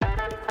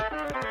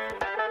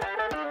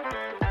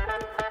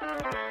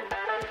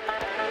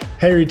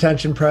Hey,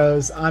 Retention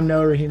Pros. I'm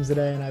Noah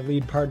Rahimzadeh, and I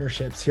lead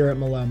partnerships here at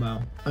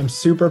Malomo. I'm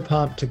super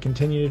pumped to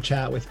continue to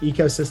chat with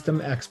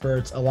ecosystem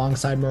experts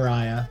alongside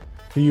Mariah,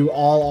 who you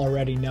all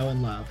already know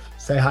and love.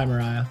 Say hi,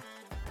 Mariah.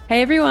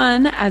 Hey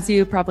everyone, as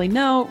you probably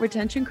know,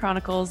 Retention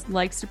Chronicles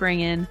likes to bring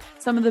in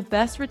some of the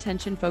best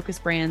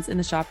retention-focused brands in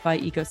the Shopify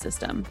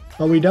ecosystem.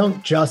 But we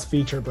don't just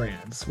feature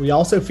brands. We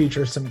also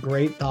feature some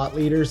great thought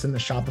leaders in the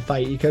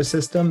Shopify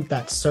ecosystem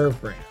that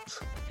serve brands.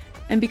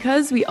 And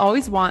because we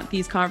always want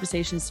these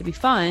conversations to be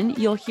fun,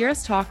 you'll hear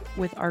us talk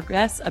with our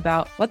guests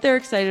about what they're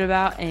excited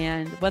about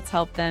and what's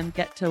helped them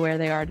get to where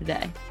they are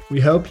today. We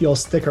hope you'll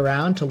stick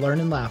around to learn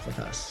and laugh with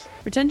us.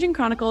 Retention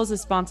Chronicles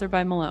is sponsored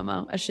by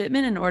Malomo, a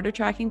shipment and order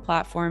tracking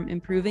platform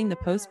improving the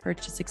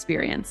post-purchase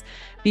experience.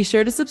 Be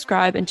sure to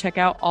subscribe and check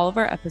out all of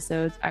our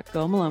episodes at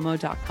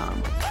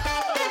gomalomo.com.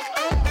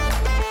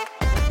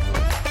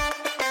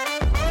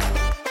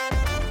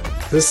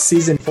 This is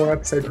season 4,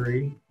 episode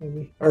 3,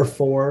 maybe, or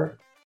 4.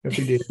 If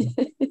you do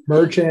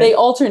merchant, they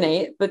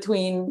alternate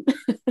between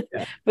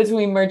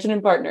between merchant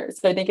and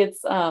partners. So I think it's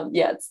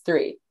it's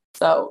 3.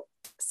 So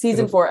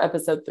season 4,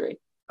 episode 3.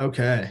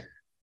 Okay.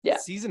 Yeah.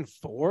 Season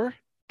 4,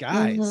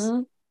 guys.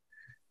 Mm-hmm.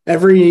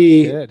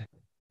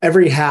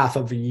 Every half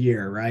of a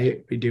year,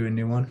 right? We do a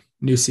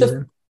new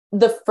season.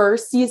 The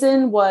first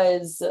season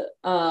was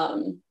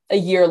a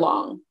year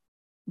long,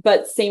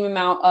 but same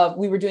amount of,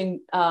 we were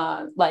doing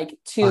like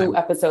 2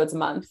 episodes a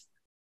month.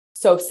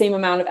 So same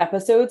amount of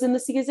episodes in the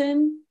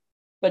season,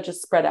 but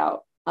just spread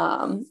out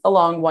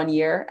along 1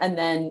 year, and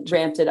then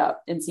ramped it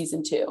up in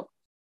season 2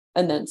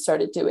 and then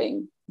started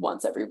doing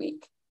once every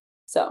week.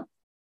 So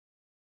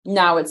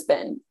now it's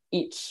been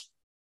each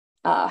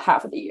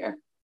half of the year.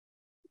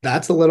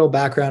 That's a little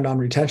background on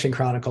Retention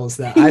Chronicles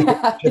that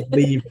I should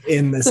leave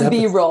in this episode.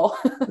 B-roll.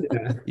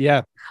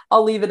 Yeah.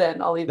 I'll leave it in.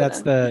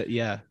 That's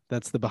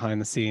the behind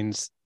the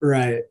scenes.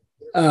 Right.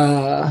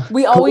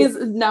 We always,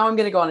 now I'm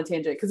going to go on a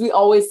tangent because we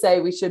always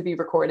say we should be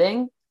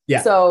recording.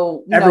 Yeah.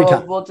 So every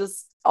time we'll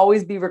just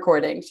always be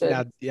recording.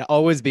 Yeah,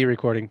 always be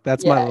recording.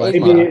 That's my life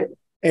motto.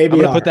 ABR. I'm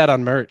going to put that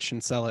on merch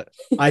and sell it.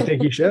 I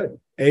think you should.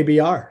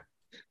 ABR.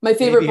 My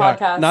favorite ABR.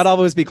 podcast. Not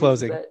always be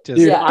closing.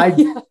 Dude,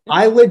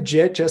 I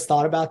legit just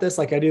thought about this.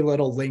 Like I do a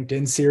little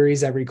LinkedIn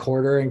series every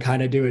quarter and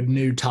kind of do a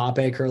new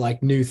topic or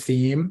like new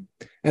theme.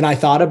 And I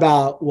thought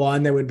about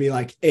one that would be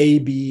like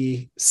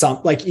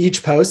like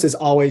each post is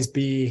always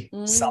be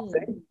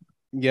something.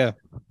 Yeah.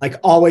 Like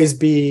always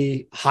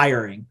be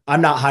hiring. I'm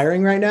not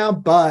hiring right now,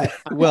 but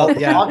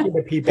talking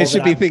to people. It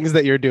should be things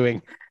that you're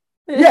doing.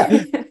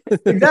 Yeah,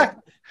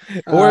 exactly.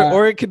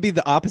 Or it could be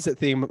the opposite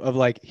theme of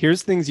like,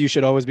 here's things you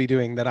should always be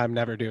doing that I'm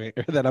never doing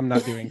or that I'm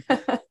not doing.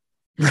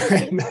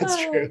 Right,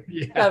 that's true.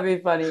 Yeah. That'd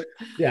be funny.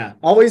 Yeah.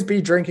 Always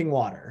be drinking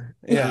water.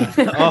 Yeah.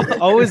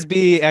 Always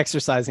be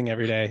exercising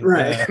every day.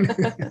 Right.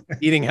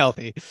 Eating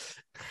healthy.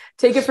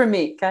 Take it from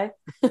me. Okay.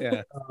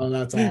 Yeah. Oh,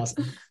 that's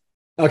awesome.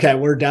 Okay.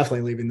 We're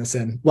definitely leaving this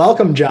in.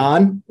 Welcome,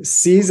 John.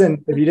 If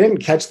you didn't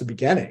catch the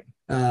beginning,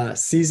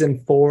 season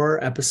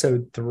 4,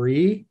 episode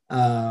 3.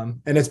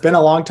 And it's been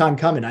a long time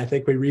coming. I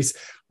think we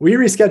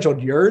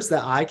rescheduled yours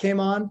that I came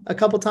on a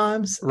couple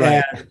times.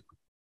 Right. And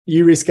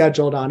you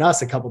rescheduled on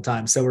us a couple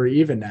times, so we're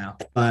even now.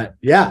 But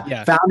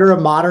founder of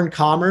Modern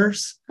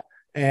Commerce,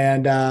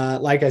 and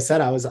like I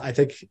said, I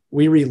think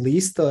we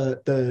released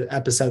the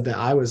episode that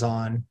I was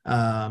on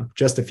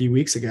just a few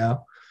weeks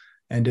ago,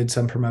 and did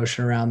some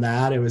promotion around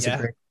that. It was a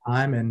great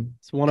time, and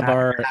it's one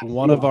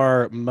of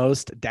our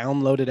most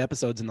downloaded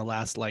episodes in the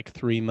last like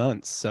 3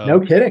 months. So no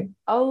kidding.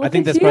 Oh, I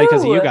think that's probably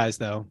because of you guys,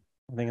 though.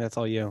 I think that's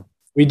all you.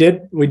 We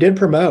did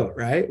promote,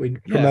 right? We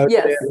promoted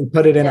it. We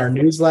put it in our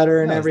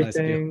newsletter and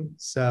everything. Nice.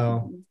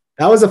 So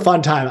that was a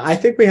fun time. I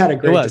think we had a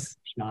great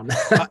discussion on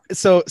that.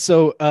 So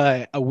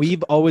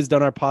we've always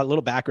done our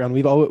little background.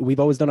 We've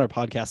always done our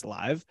podcast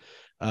live.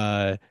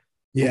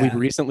 We've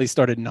recently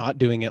started not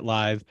doing it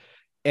live.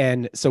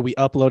 And so we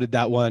uploaded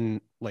that one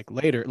like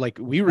later, like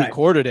we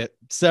recorded it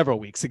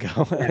several weeks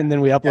ago and then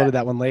we uploaded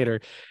that one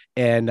later.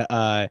 And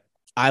I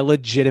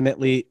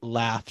legitimately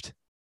laughed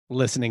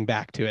listening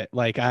back to it.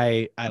 Like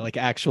I like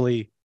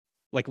actually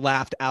like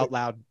laughed out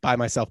loud by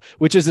myself,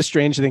 which is a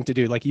strange thing to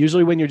do. Like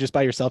usually when you're just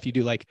by yourself, you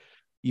do like,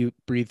 you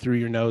breathe through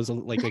your nose,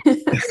 like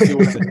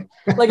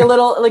like a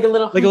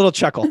little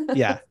chuckle.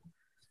 Yeah.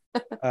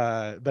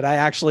 But I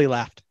actually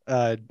laughed.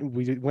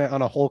 We went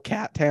on a whole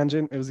cat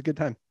tangent. It was a good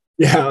time.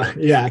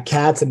 Yeah.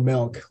 Cats and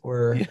milk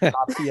were.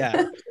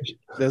 Yeah.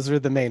 Those were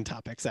the main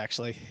topics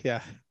actually.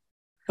 Yeah.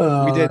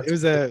 We did. It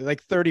was a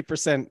like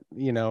 30%,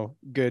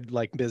 good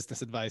like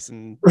business advice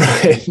and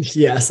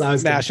yes, I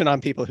was smashing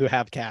on people who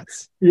have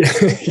cats. Yeah.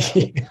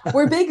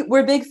 We're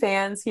big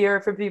fans here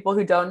for people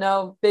who don't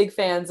know, big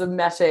fans of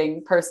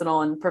meshing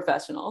personal and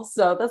professional.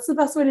 So that's the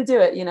best way to do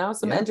it.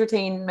 Some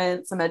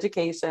entertainment, some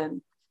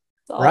education.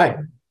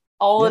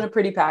 All in a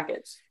pretty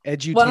package.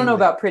 Edutainment. Well, I don't know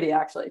about pretty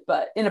actually,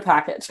 but in a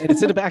package. And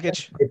it's in a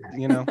package,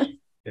 Yeah.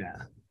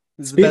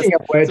 Speaking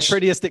of which, it's the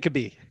prettiest it could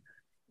be.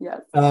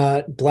 Yes.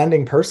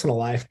 Blending personal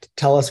life.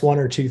 Tell us 1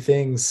 or 2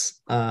 things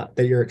that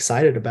you're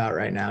excited about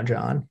right now,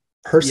 John.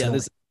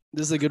 Personally.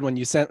 This is a good one.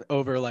 You sent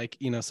over like,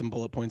 some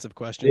bullet points of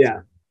questions.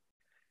 Yeah.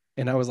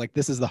 And I was like,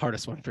 this is the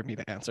hardest one for me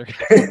to answer.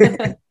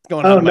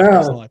 Going on in my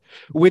personal life,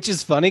 which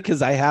is funny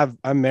because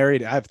I'm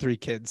married. I have 3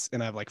 kids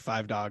and I have like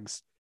 5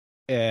 dogs.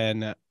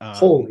 And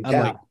holy cow. I'm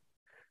like,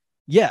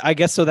 yeah, I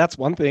guess so. That's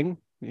one thing,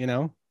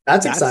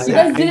 That's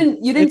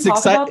exciting. You guys didn't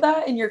talk about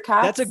that in your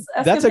cats?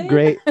 That's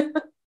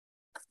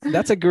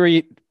a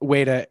great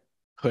way to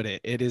put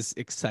it. It is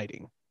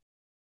exciting.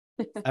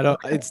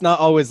 It's not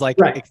always like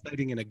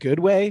exciting in a good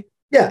way.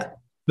 Yeah.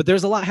 But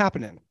there's a lot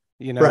happening,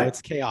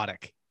 it's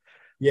chaotic.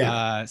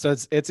 Yeah. So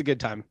it's a good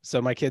time.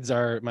 So my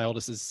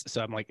oldest is,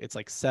 so I'm like, it's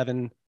like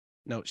 7.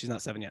 No, she's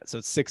not 7 yet. So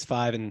it's 6,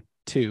 5, and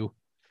 2.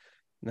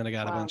 And then I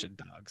got a bunch of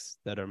dogs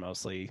that are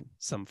mostly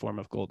some form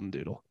of golden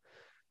doodle.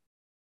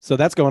 So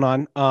that's going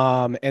on.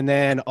 And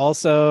then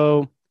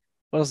also,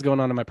 what else is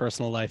going on in my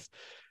personal life?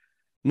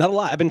 Not a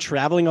lot. I've been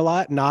traveling a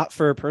lot, not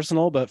for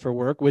personal, but for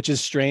work, which is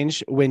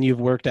strange when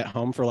you've worked at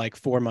home for like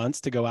 4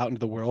 months to go out into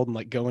the world and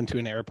like go into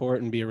an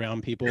airport and be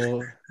around people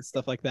and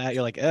stuff like that.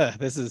 You're like,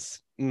 this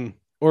is,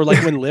 Or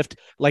like when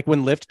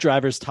Lyft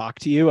drivers talk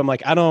to you, I'm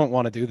like, I don't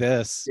want to do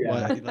this.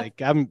 Yeah.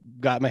 Like I've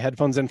got my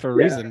headphones in for a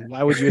reason.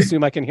 Why would you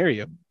assume I can hear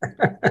you?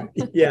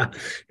 Yeah.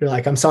 You're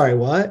like, I'm sorry,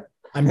 what?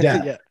 I'm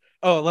deaf. Yeah.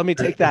 Oh, let me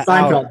take that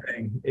out.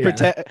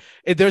 Yeah.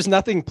 There's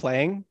nothing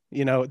playing,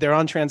 they're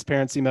on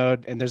transparency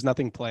mode and there's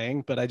nothing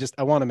playing, but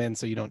I want them in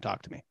so you don't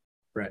talk to me.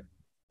 Right.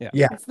 Yeah.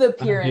 Yeah. It's the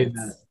appearance.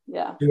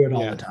 Yeah. Do it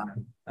all the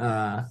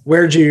time.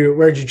 Where'd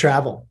you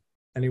travel?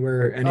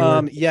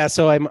 Anywhere? Yeah.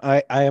 So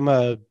I am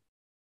a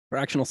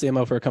fractional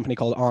CMO for a company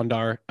called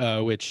Andar,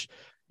 which,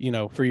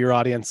 for your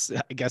audience,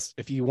 I guess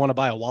if you want to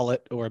buy a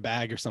wallet or a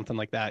bag or something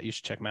like that, you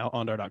should check them out,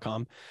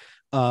 andar.com.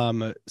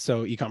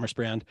 So e-commerce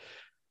brand.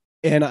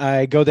 And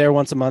I go there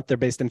once a month. They're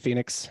based in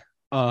Phoenix.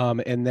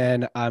 And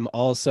then I'm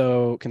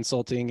also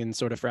consulting and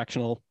sort of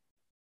fractional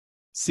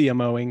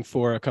CMOing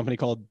for a company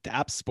called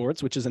DAP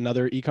Sports, which is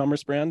another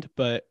e-commerce brand,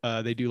 but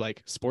they do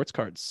like sports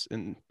cards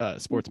and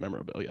sports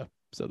memorabilia.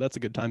 So that's a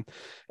good time.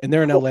 And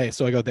they're in LA.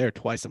 So I go there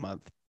twice a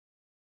month.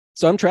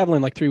 So I'm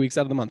traveling like 3 weeks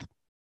out of the month.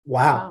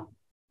 Wow.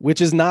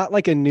 Which is not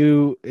like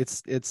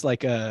it's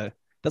like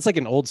that's like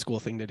an old school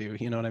thing to do.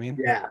 You know what I mean?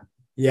 Yeah.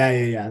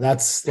 Yeah.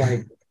 That's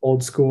like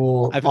old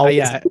school.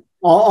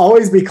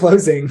 Always be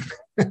closing.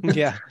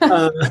 Yeah.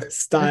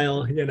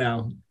 Style,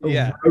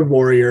 Yeah. A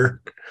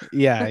warrior.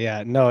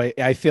 Yeah. No,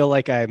 I feel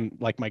like I'm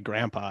like my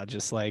grandpa,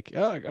 just like,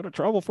 I got to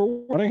travel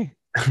for money.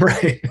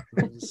 Right.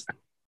 It's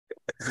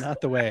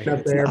not the way.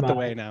 It's not the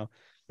way now.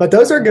 But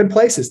those are good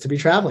places to be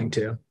traveling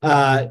to.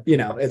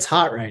 It's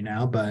hot right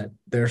now, but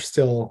they're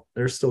still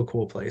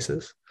cool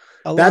places.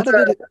 Go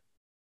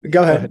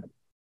ahead.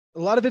 A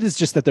lot of it is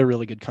just that they're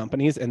really good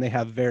companies and they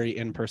have very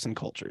in-person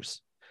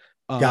cultures.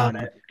 Got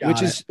it.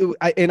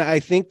 I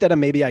think that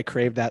maybe I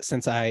craved that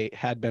since I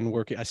had been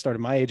working. I started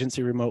my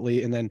agency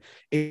remotely, and then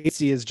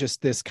agency is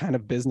just this kind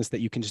of business that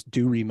you can just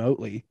do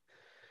remotely.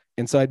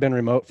 And so I'd been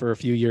remote for a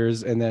few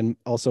years, and then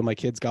also my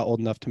kids got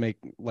old enough to make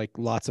like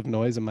lots of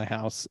noise in my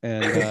house,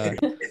 and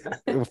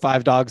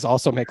 5 dogs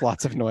also make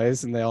lots of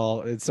noise,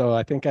 and so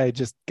I think I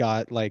just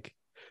got like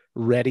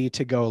ready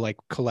to go like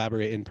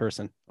collaborate in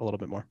person a little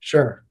bit more.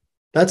 Sure.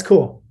 That's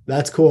cool.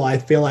 I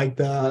feel like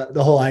the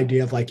whole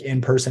idea of like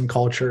in-person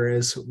culture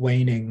is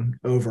waning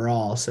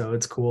overall. So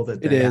it's cool that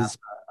they have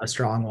a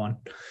strong one.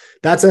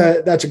 That's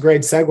a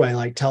great segue.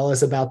 Like, tell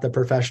us about the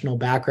professional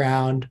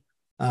background.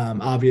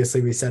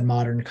 Obviously we said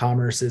modern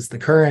commerce is the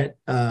current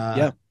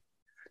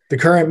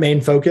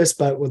main focus,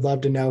 but would love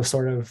to know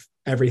sort of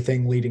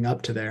everything leading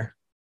up to there.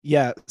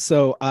 Yeah.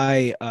 So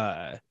I've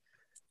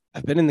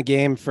been in the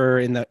game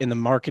in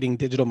the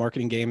digital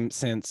marketing game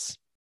since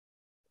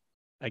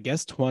I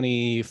guess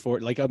 24,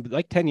 like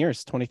 10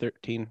 years,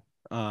 2013.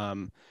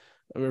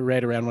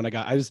 Right around when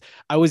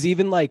I was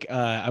even like,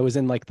 I was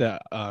in like the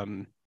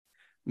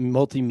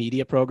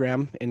multimedia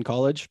program in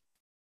college.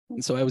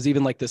 And so I was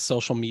even like the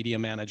social media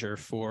manager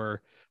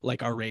for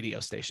like our radio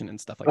station and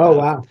stuff like that. Oh,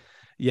 wow.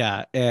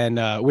 Yeah.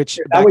 And which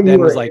back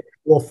then was like,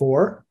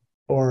 for,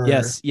 or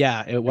yes.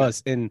 Yeah, it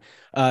was. And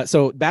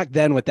so back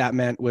then what that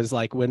meant was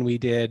like when we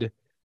did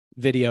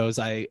videos,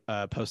 I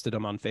posted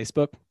them on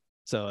Facebook.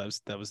 So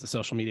that was the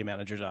social media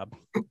manager job.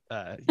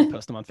 You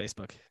post them on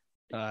Facebook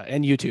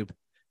and YouTube.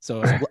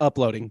 So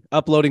uploading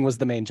was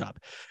the main job.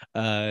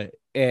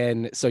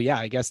 And so, yeah,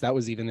 I guess that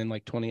was even in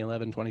like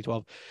 2011,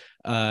 2012.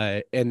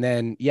 And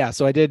then,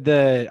 so I did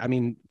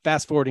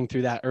fast forwarding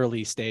through that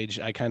early stage,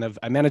 I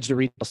managed a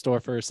retail store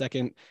for a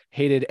second,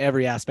 hated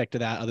every aspect of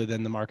that other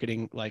than the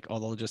marketing, like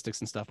all the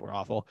logistics and stuff were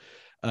awful.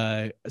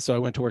 So I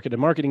went to work at a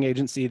marketing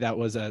agency that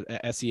was a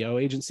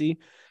SEO agency.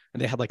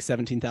 And they had like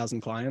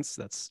 17,000 clients.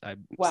 Said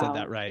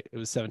that right. It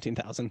was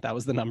 17,000. That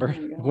was the number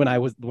when I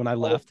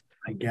left. Oh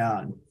my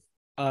God.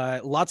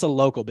 Lots of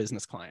local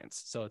business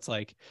clients. So it's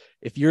like,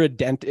 if you're a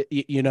dentist,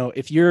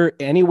 if you're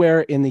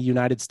anywhere in the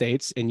United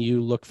States and you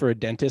look for a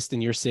dentist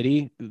in your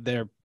city,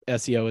 their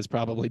SEO is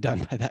probably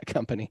done by that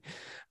company,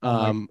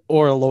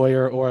 or a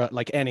lawyer, or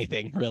like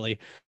anything really.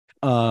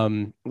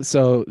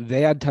 So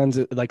they had tons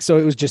of like, so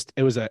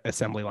it was an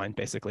assembly line.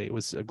 Basically it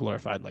was a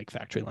glorified like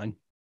factory line.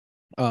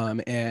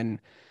 And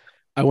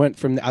I went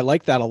from, I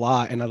liked that a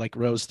lot, and I like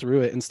rose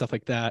through it and stuff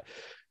like that.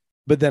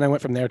 But then I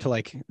went from there to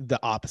like the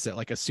opposite,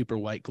 like a super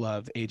white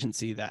glove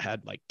agency that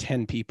had like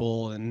 10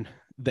 people, and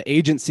the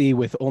agency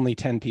with only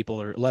 10 people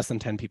or less than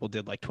 10 people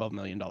did like $12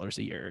 million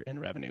a year in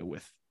revenue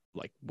with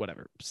like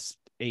whatever,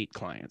 8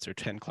 clients or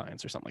 10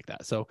 clients or something like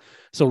that. So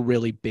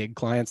really big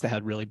clients that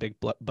had really big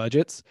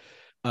budgets.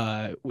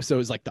 So it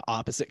was like the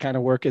opposite kind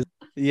of work. So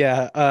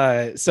yeah,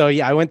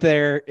 I went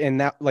there,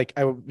 and that like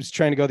I was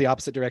trying to go the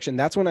opposite direction.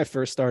 That's when I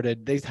first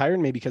started. They hired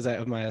me because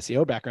of my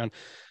SEO background,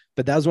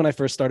 but that was when I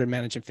first started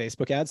managing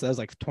Facebook ads. That was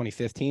like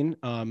 2015.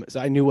 So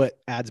I knew what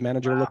ads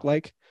manager looked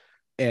like,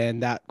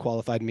 and that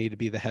qualified me to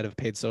be the head of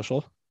paid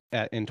social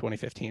in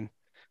 2015.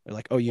 They're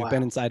like, oh, you've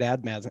been inside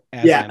ads manager.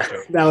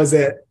 That was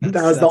it.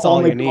 That was the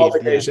only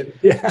qualification.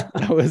 Yeah.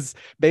 That was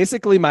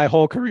basically my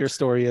whole career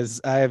story. Is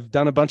I've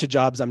done a bunch of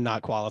jobs I'm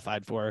not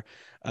qualified for,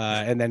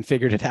 and then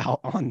figured it out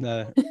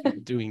on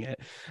doing it.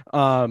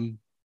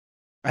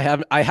 I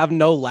have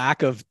no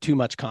lack of too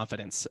much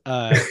confidence.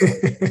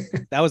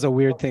 That was a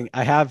weird thing.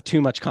 I have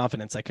too much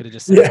confidence. I could have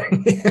just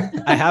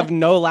said, I have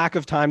no lack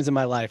of times in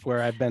my life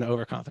where I've been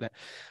overconfident.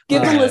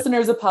 Give the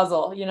listeners a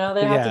puzzle, you know,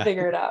 they have to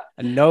figure it out.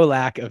 No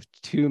lack of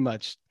too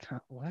much.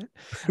 What?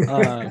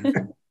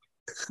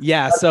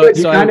 Yeah. So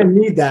you kind of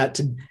need that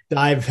to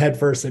dive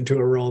headfirst into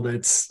a role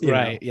that's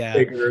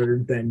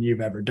bigger than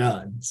you've ever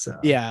done. So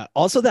yeah.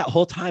 Also, that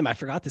whole time I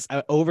forgot this.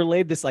 I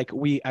overlaid this. Like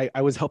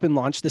I was helping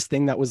launch this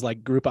thing that was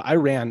like group. I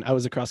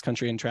was a cross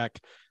country and track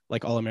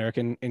like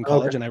All-American in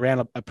college, and I ran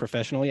a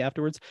professionally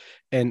afterwards.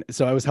 And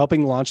so I was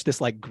helping launch this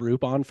like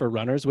Groupon for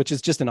runners, which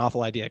is just an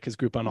awful idea because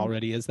Groupon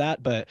already is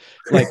that. But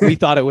like we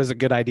thought it was a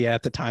good idea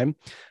at the time.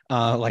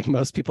 Like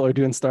most people are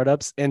doing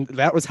startups. And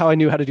that was how I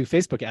knew how to do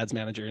Facebook ads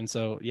manager. And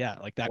so, yeah,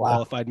 like that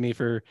qualified me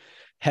for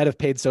head of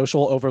paid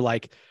social over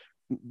like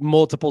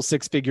multiple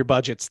 6-figure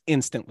budgets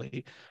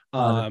instantly.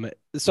 So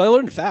I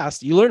learned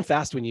fast. You learn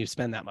fast when you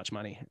spend that much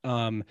money.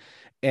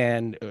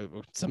 And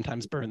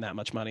sometimes burn that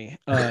much money.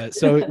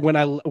 So when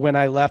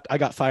I left, I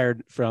got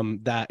fired from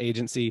that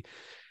agency,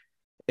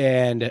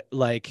 and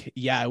like,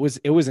 yeah, it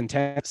was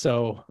intense.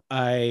 So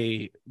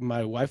my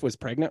wife was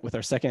pregnant with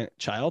our second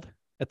child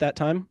at that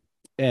time.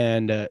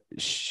 And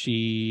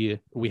we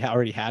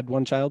already had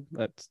one child,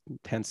 that's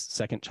hence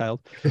second child.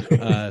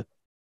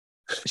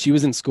 She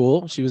was in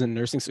school. She was in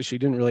nursing. So she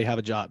didn't really have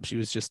a job. She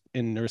was just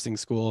in nursing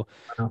school.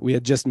 We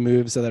had just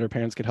moved so that her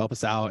parents could help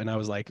us out. And I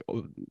was like,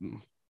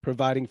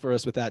 providing for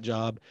us with that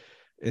job,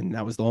 and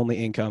that was the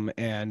only income.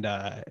 And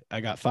I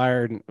got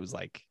fired, and it was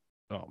like,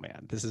 oh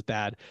man, this is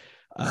bad.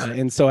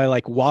 And so I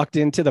like walked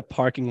into the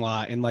parking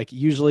lot, and like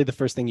usually the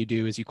first thing you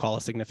do is you call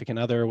a significant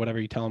other or whatever,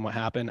 you tell them what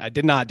happened. I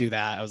did not do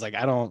that. I was like,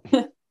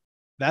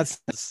 that's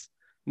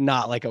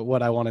not like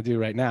what I want to do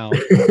right now.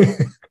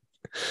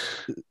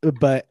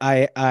 But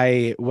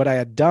what I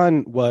had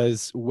done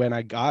was, when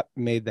I got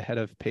made the head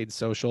of paid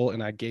social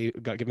and I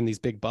got given these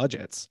big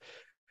budgets,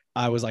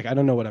 I was like, I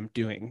don't know what I'm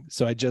doing.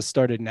 So I just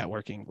started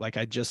networking. Like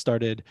I just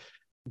started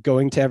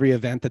going to every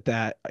event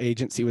that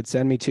agency would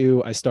send me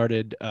to. I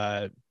started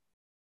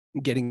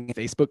getting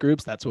Facebook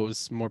groups. That's what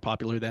was more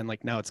popular then.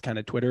 Like now it's kind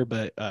of Twitter,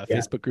 but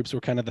Facebook groups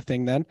were kind of the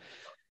thing then.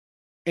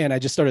 And I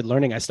just started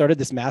learning. I started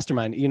this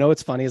mastermind. You know,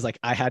 what's funny is like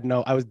I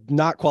was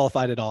not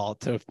qualified at all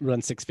to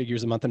run 6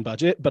 figures a month in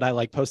budget, but I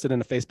like posted in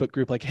a Facebook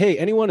group, like, hey,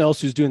 anyone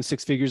else who's doing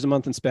 6 figures a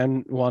month and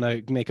spend want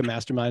to make a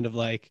mastermind of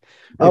like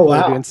people who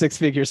are doing 6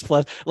 figures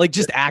plus, like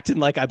just acting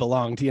like I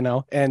belonged, you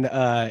know? And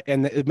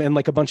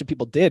like a bunch of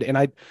people did. And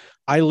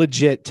I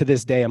legit to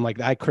this day, I'm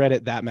like, I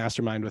credit that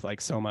mastermind with like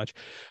so much.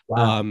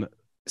 Wow.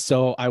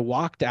 So I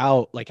walked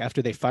out, like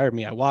after they fired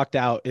me, I walked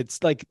out.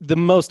 It's like the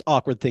most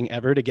awkward thing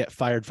ever to get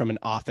fired from an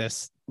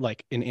office,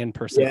 like an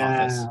in-person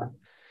office,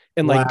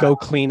 and like go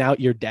clean out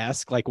your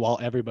desk, like while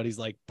everybody's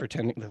like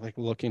pretending, they're like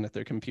looking at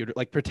their computer,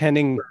 like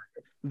pretending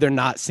they're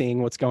not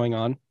seeing what's going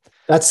on.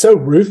 That's so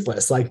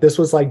ruthless. Like this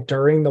was like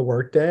during the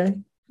workday.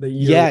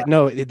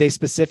 No, they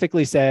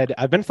specifically said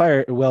I've been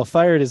fired. Well,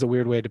 fired is a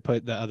weird way to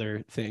put the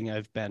other thing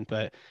I've been,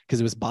 but because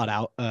it was bought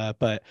out.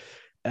 But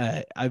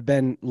I've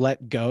been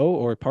let go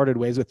or parted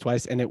ways with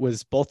twice, and it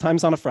was both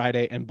times on a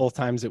Friday, and both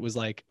times it was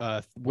like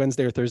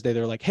Wednesday or Thursday.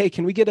 They're like, hey,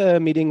 can we get a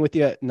meeting with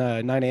you at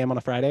 9 a.m. on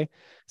a Friday?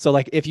 So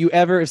like if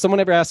someone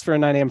ever asks for a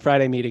 9 a.m.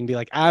 Friday meeting, be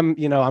like, I'm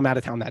out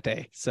of town that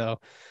day. So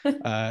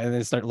and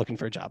then start looking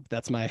for a job.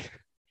 That's my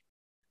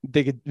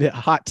big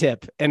hot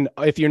tip. And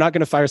if you're not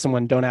going to fire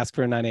someone, don't ask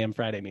for a 9 a.m.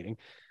 Friday meeting,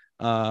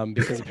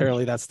 because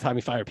apparently that's the time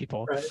you fire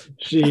people. Right.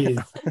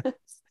 Jeez.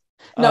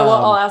 No,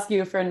 well, I'll ask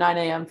you for a 9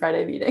 a.m.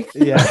 Friday meeting.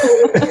 Yeah.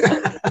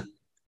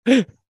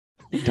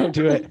 Don't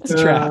do it. It's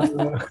a trap.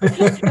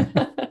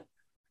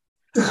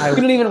 We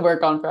don't even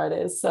work on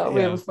Fridays. So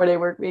we have a 4-day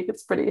work week.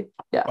 It's pretty,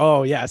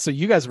 Oh, yeah. So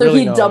you guys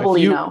really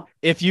know.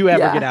 If you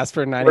ever get asked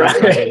for a 9 a.m.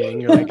 Friday meeting,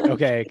 you're like,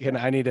 okay,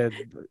 I need to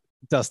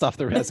dust off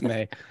the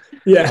resume.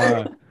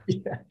 Yeah.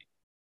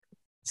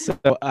 So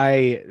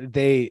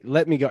they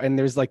let me go, and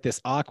there's like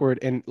this awkward,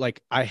 and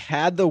like I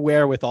had the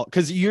wherewithal,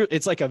 because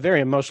it's like a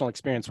very emotional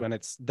experience when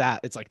it's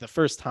like the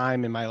first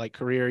time in my like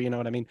career, you know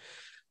what I mean?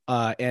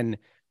 And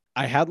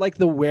I had like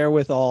the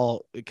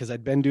wherewithal because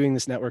I'd been doing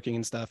this networking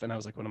and stuff, and I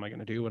was like, what am I going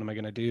to do? What am I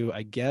going to do?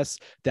 I guess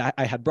that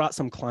I had brought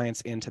some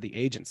clients into the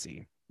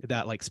agency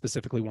that like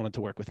specifically wanted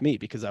to work with me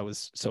because I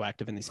was so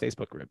active in these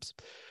Facebook groups.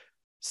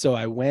 So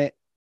I went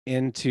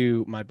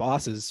into my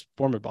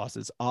former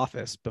boss's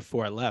office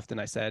before I left,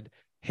 and I said,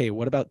 hey,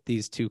 what about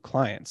these two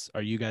clients?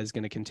 Are you guys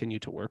going to continue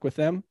to work with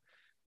them?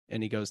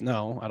 And he goes,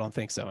 no, I don't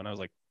think so. And I was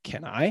like,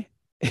 can I?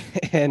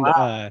 And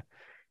wow.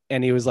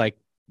 And he was like,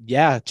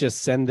 yeah,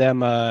 just send them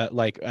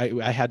like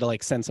I had to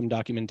like send some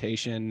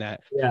documentation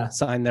that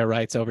signed their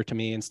rights over to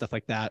me and stuff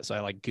like that. So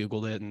I like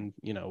Googled it and,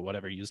 you know,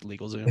 whatever, used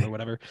LegalZoom or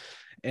whatever.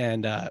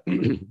 And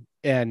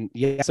and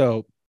yeah,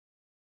 so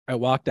I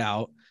walked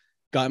out,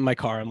 got in my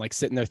car. I'm like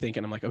sitting there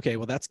thinking, I'm like, okay,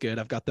 well, that's good.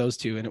 I've got those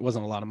two. And it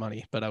wasn't a lot of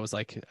money, but I was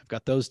like, I've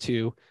got those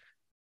two.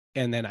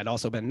 And then I'd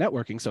also been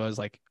networking. So I was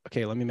like,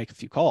 okay, let me make a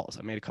few calls.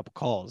 I made a couple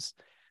calls.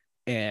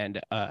 And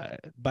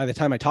by the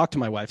time I talked to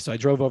my wife, so I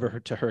drove over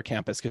to her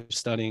campus because she's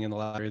studying in the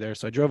library there.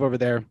 So I drove over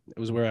there. It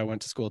was where I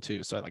went to school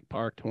too. So I like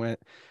parked, went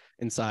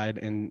inside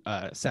and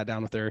sat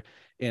down with her.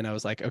 And I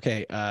was like,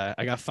 okay,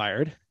 I got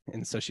fired.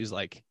 And so she's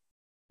like,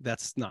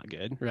 that's not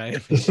good,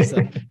 right? She's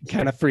like,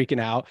 kind of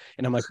freaking out.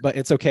 And I'm like, but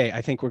it's okay. I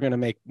think we're going to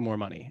make more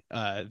money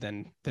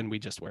than we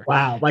just were.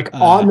 Wow. Like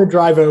on the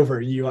drive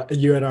over, you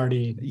had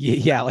already.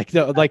 Yeah. Like,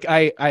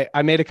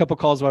 I made a couple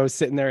calls while I was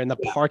sitting there in the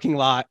parking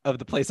lot of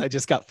the place I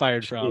just got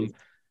fired from.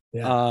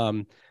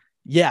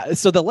 Yeah.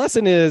 So the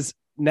lesson is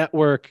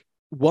network,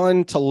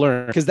 one, to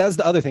learn, because that's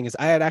the other thing is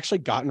I had actually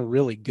gotten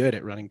really good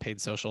at running paid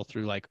social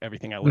through like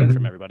everything I learned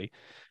from everybody.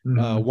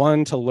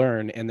 One, to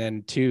learn, and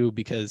then two,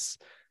 because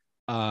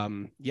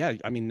yeah,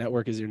 I mean,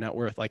 network is your net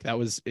worth. Like that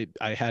was it.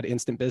 I had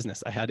instant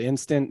business. I had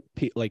instant,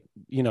 like,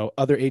 you know,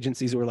 other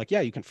agencies who were like, yeah,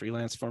 you can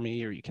freelance for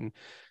me, or you can,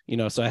 you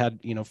know, so I had,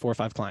 you know, 4 or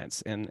 5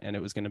 clients, and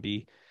it was going to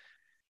be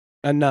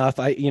enough,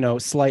 you know,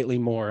 slightly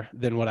more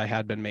than what I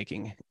had been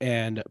making.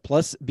 And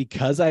plus,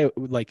 because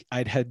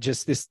I'd had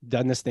just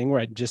done this thing where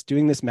I'd just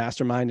doing this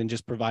mastermind and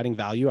just providing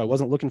value. I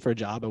wasn't looking for a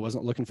job. I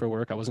wasn't looking for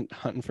work. I wasn't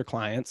hunting for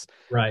clients.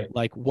 Right.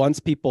 Like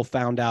once people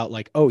found out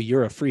like, oh,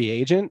 you're a free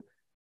agent,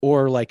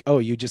 or like, oh,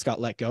 you just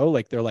got let go.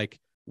 Like they're like,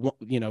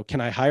 you know,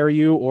 can I hire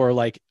you? Or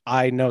like,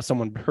 I know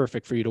someone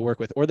perfect for you to work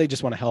with, or they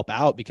just want to help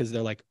out because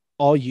they're like,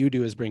 all you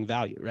do is bring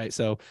value. Right.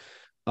 So,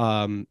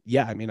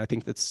 yeah, I mean, I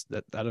think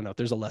that, I don't know if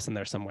there's a lesson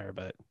there somewhere,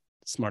 but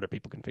smarter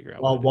people can figure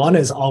out. Well, one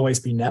is always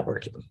be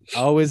networking.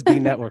 Always be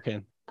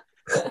networking.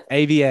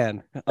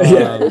 AVN.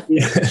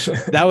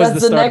 That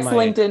was the next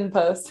LinkedIn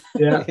post.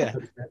 Yeah.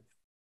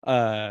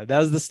 That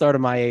was the start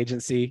of my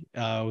agency.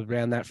 We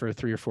ran that for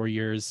 3 or 4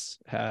 years.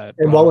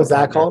 And what was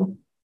that called?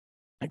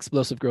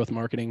 Explosive Growth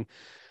Marketing.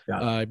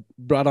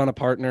 Brought on a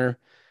partner,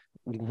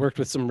 worked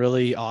with some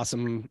really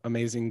awesome,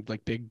 amazing,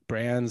 like big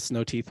brands,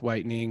 Snow Teeth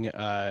Whitening.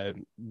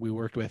 We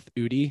worked with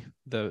Udi,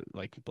 the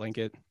like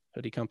blanket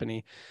hoodie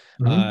company.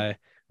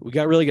 We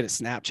got really good at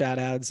Snapchat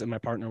ads, and my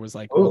partner was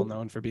like well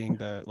known for being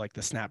the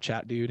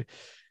Snapchat dude.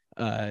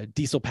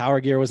 Diesel Power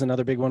Gear was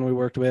another big one we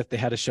worked with. They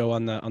had a show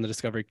on the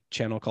Discovery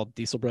Channel called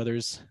Diesel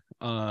Brothers.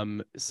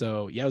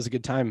 So yeah, it was a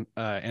good time.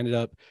 Ended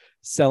up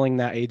selling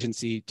that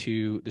agency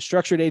to the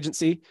Structured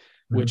Agency,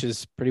 which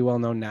is pretty well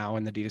known now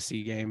in the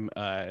D2C game.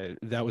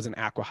 That was an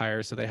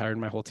acqui-hire, so they hired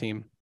my whole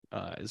team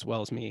as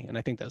well as me, and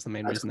I think that's the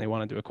main reason they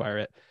wanted to acquire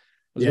it. I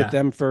was with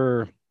them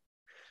for.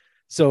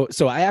 So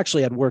I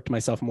actually had worked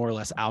myself more or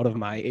less out of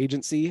my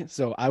agency.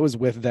 So I was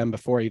with them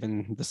before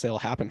even the sale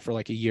happened for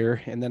like a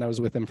year. And then I was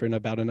with them for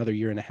about another 1.5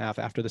 years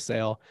after the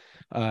sale.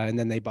 And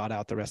then they bought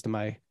out the rest of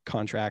my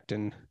contract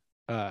and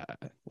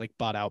like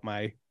bought out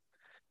my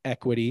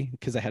equity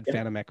because I had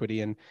phantom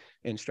equity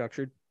in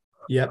Structured.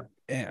 Yep.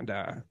 And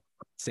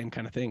same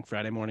kind of thing,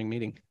 Friday morning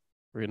meeting.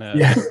 We're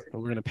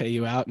gonna pay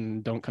you out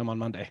and don't come on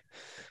Monday.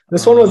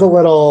 This one was a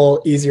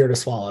little easier to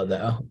swallow,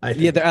 though. I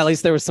think. Yeah, at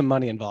least there was some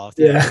money involved.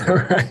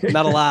 Right.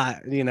 Not a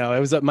lot. You know, it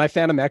was my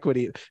phantom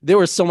equity. They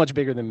were so much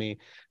bigger than me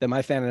that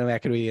my phantom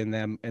equity in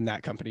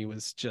that company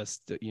was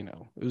just, you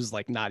know, it was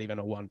like not even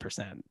a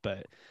 1%.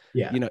 But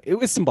you know, it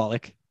was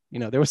symbolic. You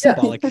know, there was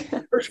symbolic.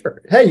 For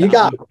sure. Hey, you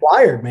got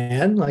acquired,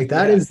 man. Like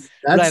that's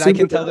right. I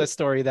can tell the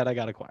story that I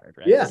got acquired.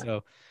 Right. Yeah.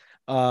 So.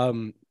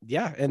 And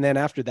then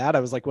after that,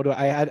 I was like,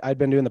 I'd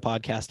been doing the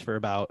podcast for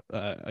about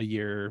a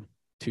year,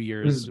 2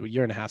 years, 1.5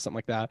 years, something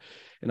like that.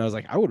 And I was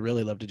like, I would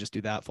really love to just do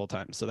that full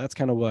time. So that's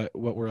kind of what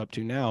we're up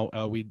to now.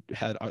 We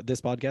had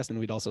this podcast, and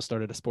we'd also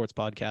started a sports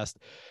podcast.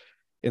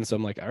 And so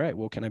I'm like, all right,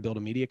 well, can I build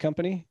a media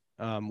company?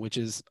 Which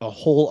is a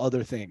whole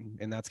other thing.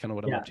 And that's kind of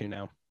what I'm up to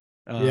now.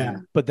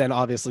 But then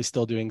obviously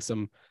still doing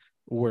some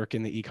work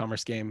in the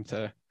e-commerce game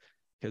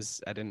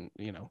because I didn't,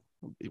 you know,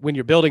 when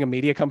you're building a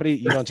media company,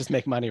 you don't just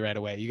make money right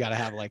away. You got to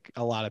have like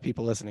a lot of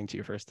people listening to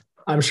you first.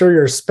 I'm sure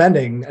you're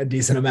spending a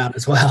decent amount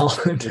as well.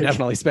 You're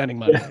definitely spending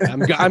money.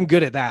 I'm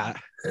good at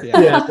that.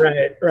 Yeah,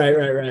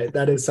 right.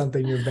 That is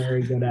something you're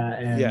very good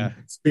at and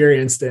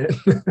experienced in.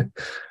 That's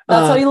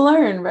how you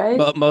learn, right?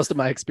 But most of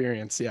my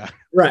experience,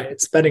 right.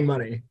 Spending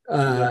money.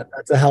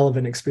 That's a hell of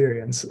an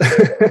experience.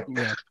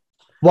 Yeah.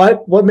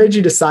 What made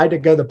you decide to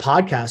go the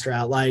podcast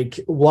route? Like,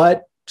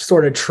 what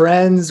sort of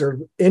trends or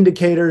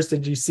indicators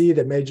did you see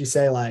that made you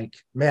say, like,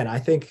 man, I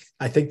think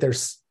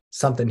there's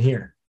something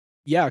here?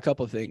 Yeah, a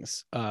couple of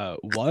things.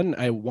 One,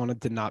 I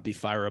wanted to not be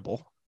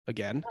fireable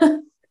again.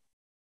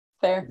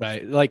 Fair.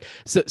 Right. Like,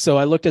 so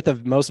I looked at the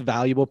most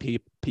valuable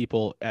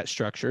people at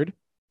Structured,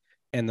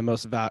 and the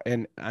most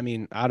and I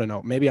mean, I don't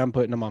know, maybe I'm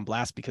putting them on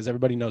blast because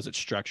everybody knows it's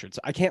Structured.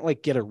 So I can't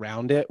like get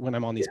around it when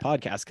I'm on these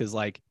podcasts, because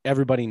like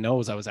everybody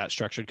knows I was at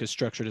Structured, because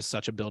Structured is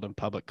such a build and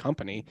public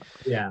company.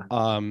 Yeah.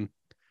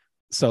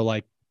 So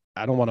like,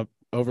 I don't want to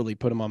overly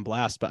put them on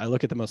blast, but I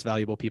look at the most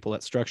valuable people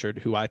at Structured,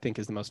 who I think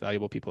is the most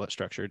valuable people at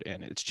Structured,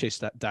 and it's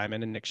Chase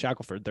Diamond and Nick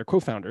Shackelford. They're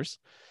co-founders.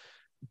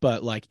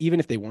 But like, even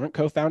if they weren't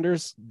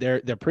co-founders,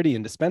 they're pretty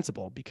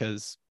indispensable,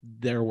 because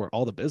they're where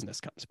all the business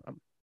comes from.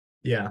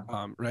 Yeah.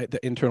 Right.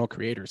 The internal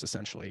creators,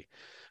 essentially.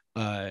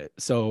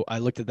 So I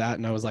looked at that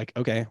and I was like,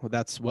 okay, well,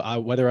 that's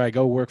what whether I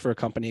go work for a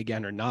company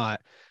again or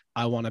not,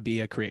 I want to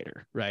be a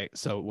creator. Right.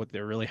 So what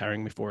they're really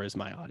hiring me for is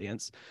my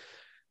audience.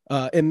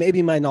 And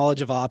maybe my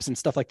knowledge of ops and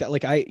stuff like that.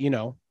 Like I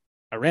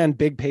ran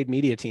big paid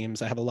media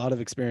teams. I have a lot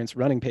of experience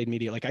running paid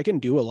media. Like I can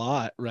do a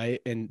lot. Right.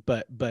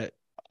 But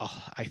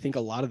I think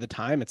a lot of the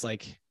time it's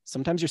like,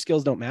 sometimes your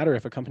skills don't matter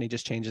if a company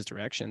just changes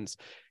directions.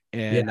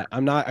 And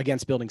I'm not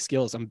against building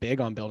skills. I'm big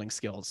on building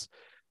skills.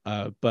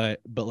 But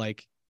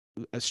like,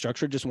 a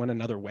Structure just went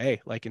another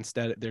way. Like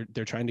instead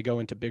they're trying to go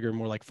into bigger,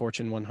 more like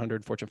Fortune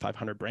 100, Fortune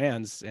 500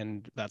 brands.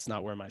 And that's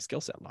not where my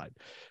skill set lied.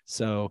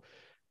 So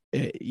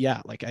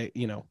like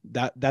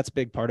that's a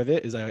big part of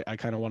it, is I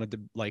kind of wanted to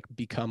like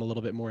become a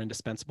little bit more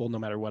indispensable no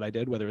matter what I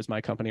did, whether it was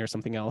my company or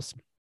something else.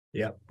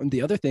 Yeah. And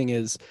the other thing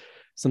is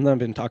something I've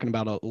been talking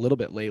about a little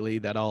bit lately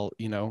that I'll,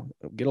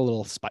 get a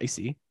little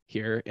spicy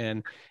here.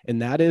 And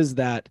that is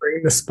that,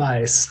 bring the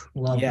spice.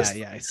 Love this.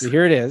 Yeah. So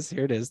here it is.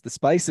 The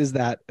spice is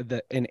that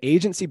an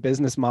agency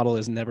business model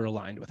is never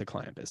aligned with a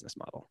client business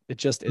model. It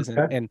just isn't.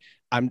 Okay.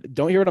 And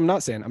don't hear what I'm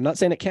not saying. I'm not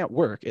saying it can't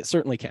work. It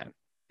certainly can.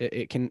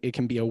 It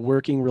can be a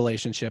working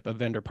relationship, a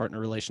vendor partner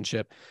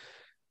relationship,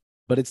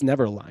 but it's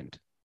never aligned.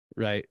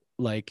 Right.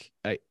 Like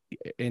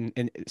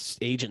and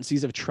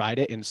agencies have tried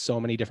it in so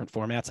many different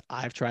formats.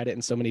 I've tried it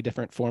in so many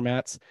different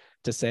formats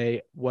to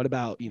say, what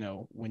about,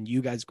 when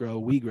you guys grow,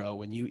 we grow,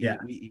 when you eat,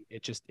 we eat.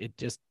 It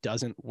just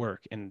doesn't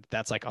work. And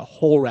that's like a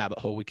whole rabbit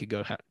hole we could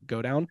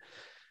go down.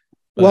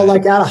 But well,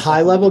 like at a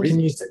high level, can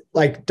you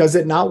like, does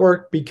it not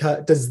work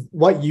because does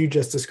what you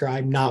just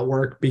described not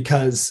work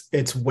because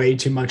it's way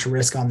too much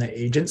risk on the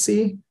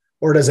agency,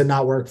 or does it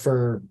not work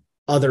for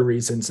other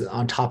reasons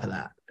on top of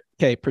that?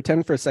 Okay.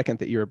 Pretend for a second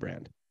that you're a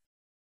brand.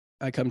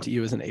 I come to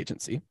you as an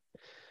agency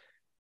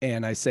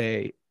and I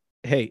say,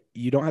 hey,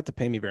 you don't have to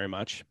pay me very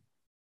much.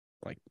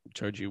 Like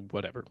charge you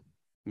whatever,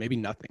 maybe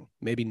nothing,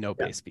 maybe no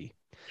base fee.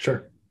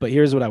 Sure. But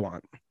here's what I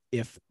want.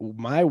 If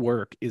my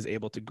work is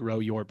able to grow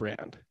your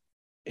brand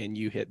and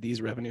you hit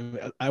these revenue,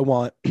 I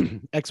want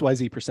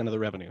XYZ% of the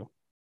revenue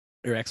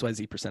or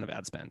XYZ% of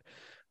ad spend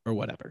or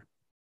whatever.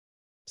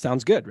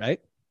 Sounds good, right?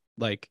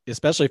 Like,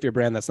 especially if you're a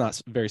brand that's not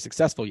very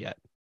successful yet,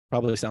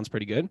 probably sounds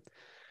pretty good.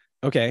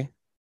 Okay.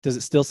 Does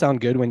it still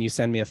sound good when you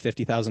send me a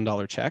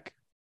 $50,000 check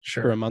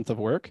for a month of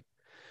work?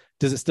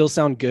 Does it still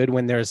sound good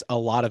when there's a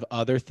lot of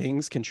other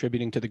things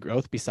contributing to the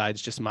growth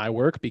besides just my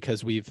work,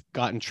 because we've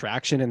gotten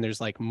traction and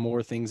there's like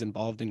more things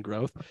involved in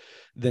growth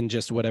than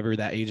just whatever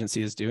that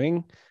agency is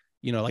doing?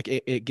 Like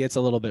it gets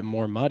a little bit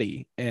more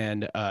muddy.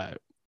 And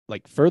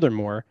like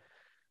furthermore,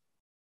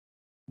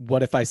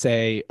 what if I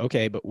say,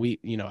 okay, but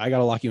I got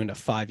to lock you into a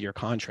 5-year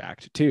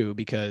contract too,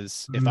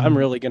 because if I'm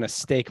really going to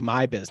stake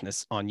my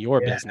business on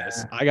your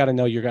business, I got to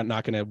know you're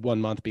not going to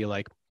 1 month be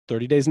like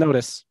 30 days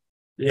notice.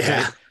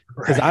 Yeah.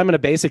 Because I'm going to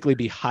basically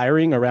be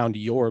hiring around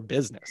your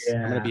business.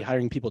 I'm going to be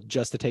hiring people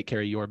just to take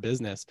care of your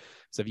business.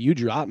 So if you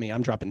drop me,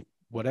 I'm dropping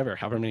whatever,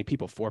 however many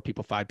people, 4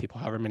 people, 5 people,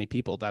 however many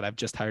people that I've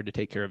just hired to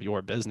take care of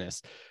your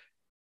business.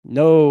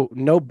 No,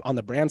 on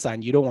the brand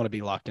side, you don't want to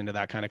be locked into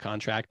that kind of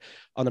contract.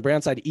 On the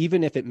brand side,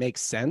 even if it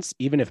makes sense,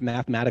 even if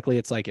mathematically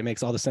it's like it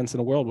makes all the sense in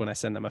the world when I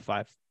send them a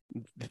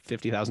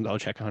 $50,000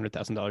 check,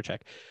 $100,000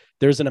 check,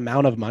 there's an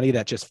amount of money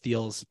that just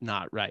feels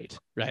not right?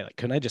 Like,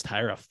 couldn't I just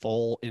hire a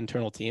full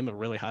internal team of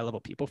really high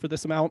level people for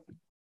this amount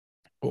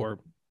or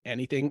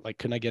anything? Like,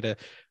 couldn't I get a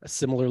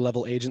similar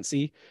level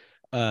agency?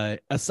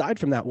 Aside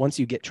from that, once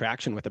you get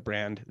traction with a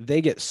brand, they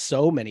get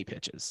so many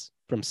pitches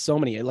from so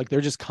many, like they're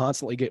just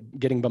constantly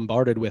getting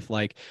bombarded with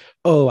like,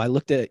 oh, I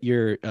looked at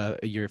your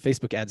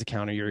Facebook ads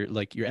account or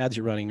your ads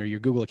you're running or your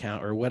Google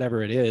account or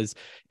whatever it is,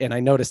 and I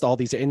noticed all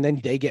these, and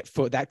then they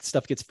that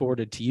stuff gets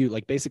forwarded to you.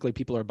 Like basically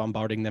people are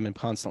bombarding them and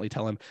constantly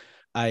tell them,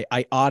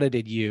 I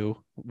audited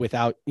you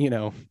without,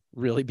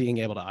 really being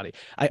able to audit.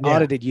 I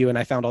audited you and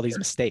I found all these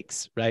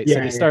mistakes, right? So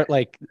they start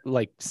like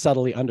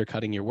subtly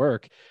undercutting your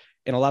work.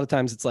 And a lot of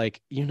times it's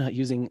like, you're not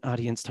using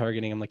audience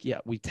targeting. I'm like, yeah,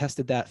 we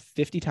tested that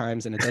 50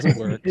 times and it doesn't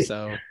work.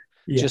 So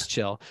just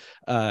chill.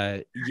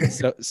 And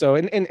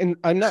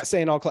I'm not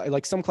saying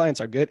like some clients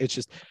are good. It's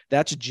just,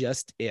 that's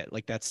just it.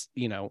 Like that's,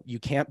 you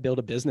can't build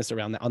a business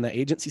around that. On the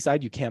agency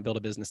side, you can't build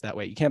a business that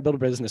way. You can't build a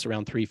business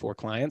around 3-4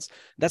 clients.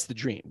 That's the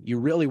dream. You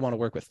really want to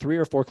work with 3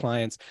 or 4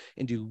 clients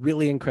and do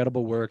really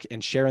incredible work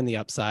and share in the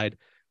upside.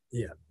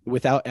 Yeah.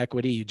 Without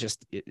equity,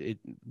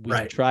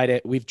 we've tried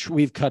it.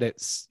 We've cut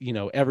it,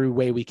 every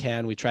way we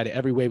can. We tried it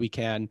every way we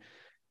can.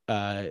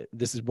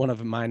 This is one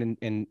of mine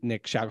and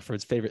Nick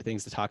Shackelford's favorite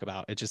things to talk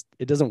about.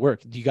 It doesn't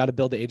work. You got to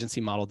build the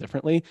agency model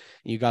differently.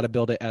 You got to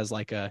build it as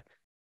like a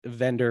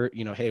vendor,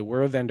 hey,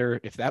 we're a vendor.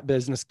 If that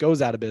business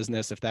goes out of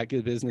business, if that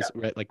good business,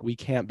 right, like we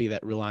can't be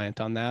that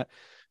reliant on that.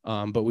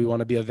 But we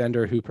want to be a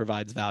vendor who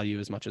provides value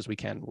as much as we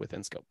can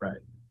within scope. Right.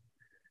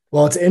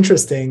 Well, it's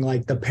interesting,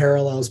 like the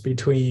parallels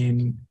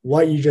between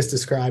what you just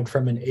described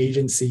from an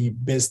agency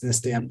business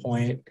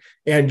standpoint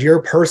and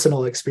your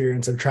personal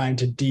experience of trying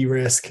to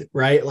de-risk,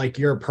 right? Like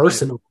your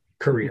personal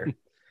career.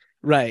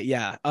 Right.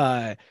 Yeah.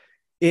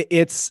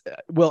 It's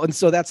well, and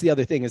so that's the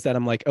other thing is that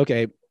I'm like,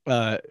 okay,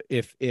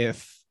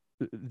 if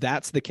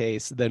that's the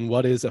case, then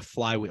what is a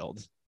flywheel?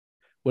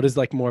 What is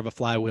like more of a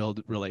flywheel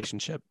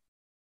relationship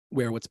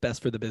where what's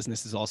best for the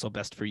business is also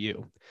best for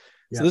you?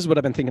 Yeah. So this is what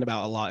I've been thinking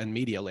about a lot in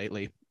media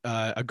lately.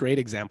 A great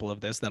example of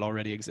this that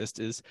already exists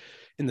is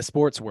in the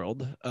sports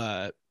world.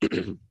 The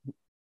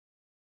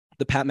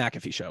Pat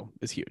McAfee show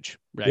is huge,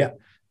 right?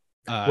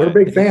 Yeah. We're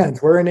big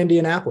fans. We're in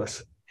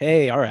Indianapolis.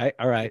 Hey, all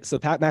right. So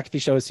Pat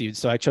McAfee show is huge.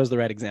 So I chose the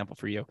right example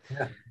for you.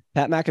 Yeah.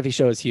 Pat McAfee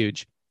show is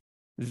huge.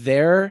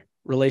 Their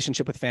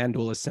relationship with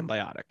FanDuel is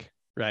symbiotic,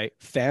 right?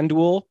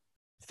 FanDuel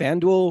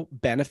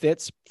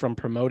benefits from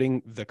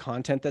promoting the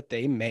content that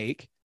they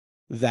make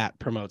that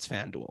promotes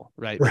FanDuel,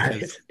 right?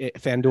 Because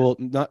FanDuel,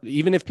 not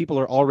even if people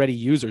are already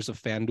users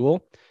of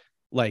FanDuel,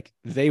 like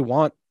they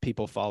want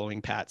people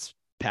following Pat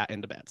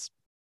into bets,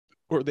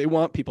 or they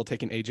want people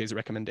taking AJ's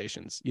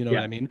recommendations. You know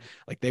what I mean?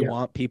 Like they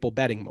want people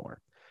betting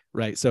more,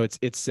 right? So it's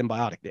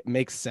symbiotic. It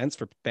makes sense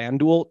for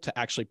FanDuel to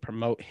actually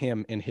promote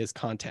him and his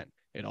content.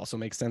 It also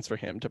makes sense for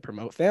him to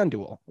promote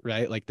FanDuel,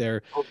 right? Like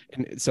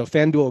and so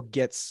FanDuel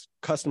gets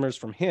customers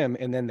from him,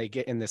 and then they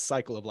get in this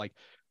cycle of like,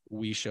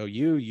 we show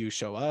you, you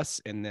show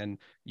us, and then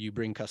you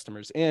bring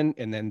customers in,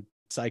 and then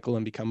cycle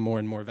and become more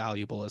and more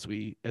valuable as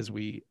we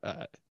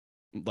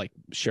like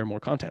share more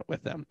content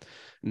with them,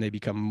 and they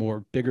become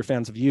more bigger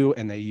fans of you,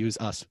 and they use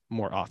us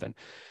more often.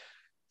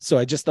 So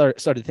I just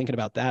started thinking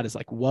about that as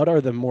like, what are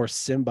the more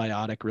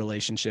symbiotic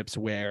relationships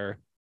where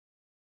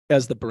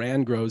as the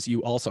brand grows,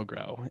 you also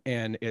grow,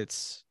 and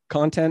it's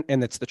content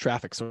and it's the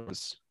traffic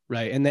source.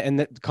 Right. And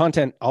the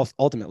content,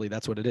 ultimately,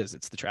 that's what it is.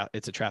 It's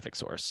it's a traffic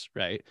source.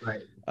 Right.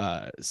 Right.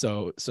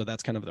 So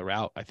that's kind of the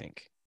route, I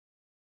think.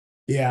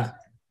 Yeah,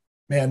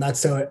 man. That's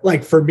so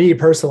like for me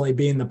personally,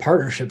 being the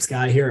partnerships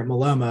guy here at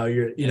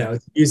Malomo, you know,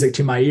 it's music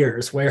to my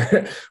ears. Where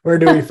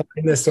do we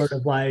find this sort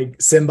of like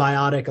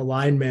symbiotic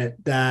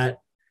alignment that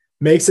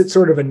makes it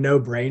sort of a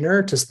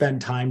no-brainer to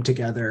spend time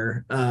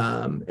together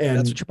and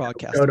that's what your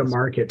podcast go to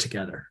market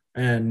together.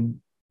 And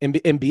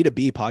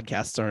B2B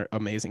podcasts are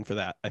amazing for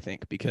that, I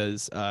think,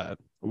 because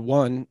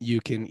one,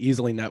 you can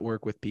easily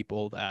network with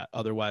people that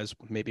otherwise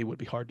maybe would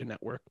be hard to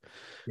network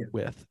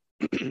with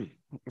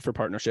for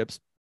partnerships.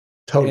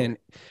 Totally.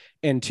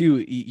 And two,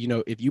 you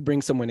know, if you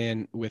bring someone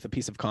in with a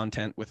piece of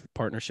content, with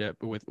partnership,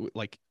 with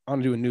like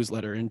onto a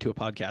newsletter, into a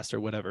podcast or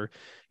whatever,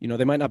 you know,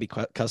 they might not be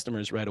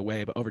customers right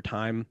away, but over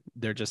time,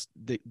 there's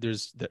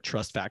the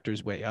trust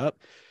factors way up.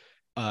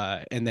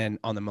 And then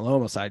on the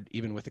Malomo side,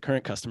 even with the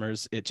current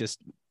customers, it just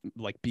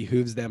like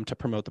behooves them to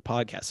promote the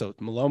podcast. So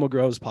Malomo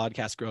grows,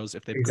 podcast grows.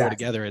 If they grow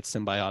together, it's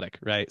symbiotic,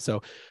 right?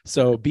 So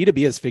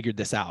B2B has figured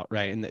this out,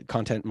 right? And the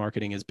content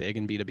marketing is big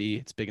in B2B.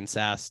 It's big in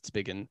SaaS. It's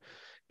big in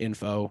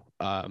info.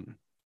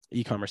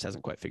 E-commerce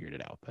hasn't quite figured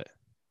it out, but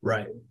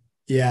right.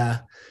 Yeah.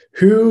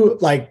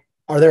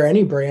 Are there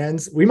any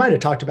brands? We might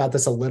have talked about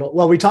this a little.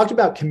 Well, we talked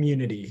about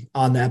community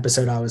on the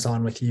episode I was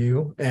on with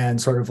you and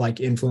sort of like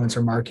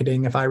influencer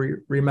marketing, if I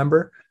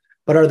remember.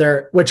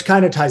 But which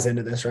kind of ties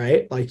into this,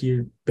 right? Like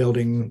you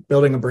building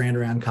a brand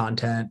around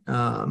content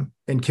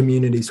and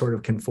community sort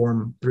of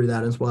conform through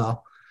that as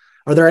well.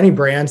 Are there any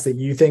brands that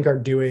you think are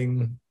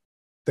doing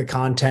the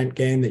content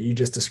game that you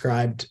just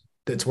described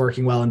that's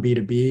working well in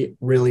B2B,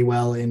 really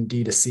well in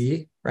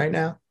D2C right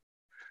now?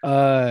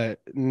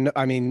 No,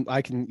 I mean,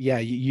 I can,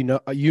 you know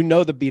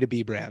the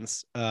B2B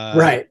brands,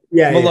 right.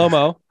 Yeah.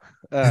 Malomo,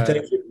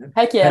 thank you.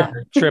 Heck yeah.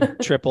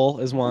 Triple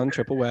is one,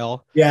 Triple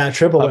Whale. Yeah.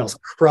 Triple Whale's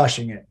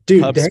crushing it,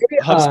 dude.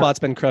 HubSpot's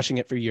been crushing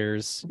it for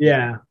years.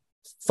 Yeah.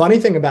 Funny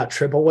thing about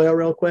Triple Whale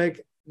real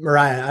quick,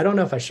 Mariah, I don't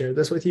know if I shared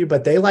this with you,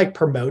 but they like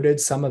promoted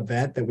some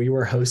event that we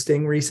were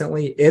hosting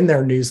recently in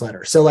their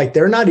newsletter. So like,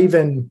 they're not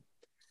even,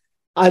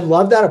 I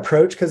love that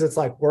approach because it's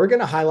like, we're going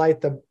to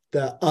highlight the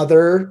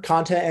other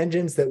content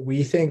engines that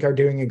we think are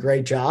doing a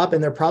great job.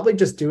 And they're probably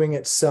just doing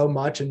it so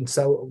much and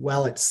so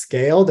well at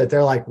scale that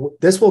they're like,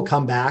 this will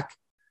come back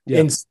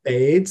in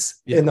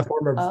spades in the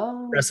form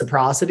of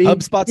reciprocity.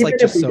 HubSpot's like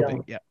just so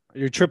big. Yeah.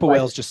 Your triple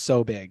whale is just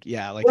so big.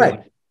 Yeah. Like,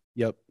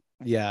 yep.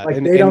 Yeah. Like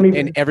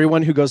and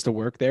everyone who goes to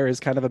work there is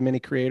kind of a mini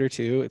creator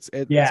too. It's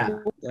cool.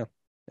 Yeah.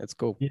 It's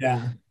cool.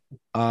 Yeah.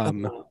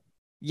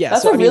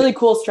 That's a really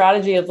cool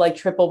strategy of like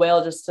triple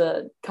whale, just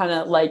to kind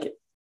of like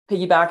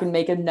piggyback and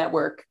make a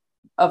network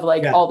of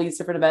like all these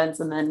different events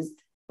and then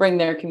bring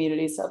their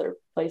communities to other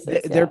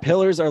places. Their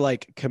pillars are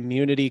like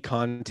community,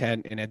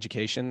 content, and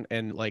education.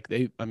 And like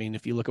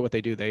if you look at what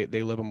they do,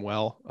 they live them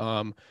well.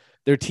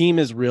 Their team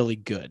is really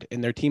good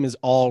and their team is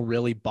all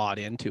really bought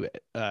into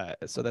it.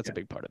 So that's a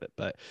big part of it.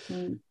 But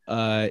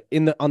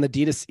on the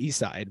D2C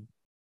side,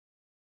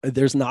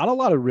 there's not a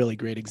lot of really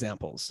great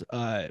examples.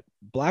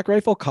 Black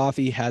Rifle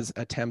Coffee has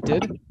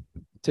attempted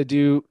to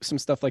do some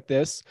stuff like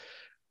this.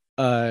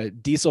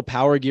 Diesel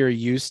Power Gear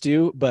used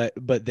to, but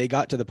they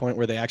got to the point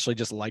where they actually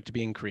just liked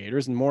being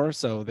creators and more.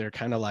 So they're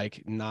kind of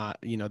like not,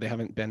 they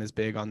haven't been as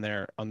big on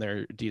their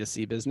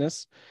D2C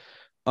business.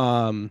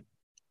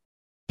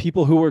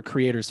 People who were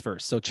creators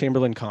first. So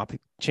Chamberlain Coffee,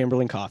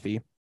 Magnolia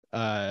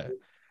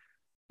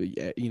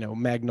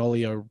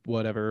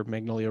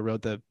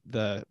wrote the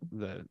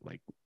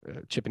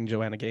Chip and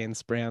Joanna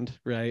Gaines brand,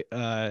 right?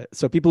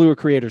 So people who were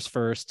creators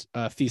first,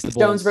 Feastables,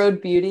 Jones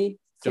Road Beauty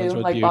too,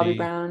 like Beauty. Bobby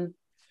Brown,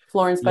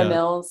 Florence by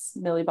Mills,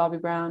 Millie Bobby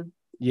Brown.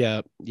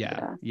 Yeah.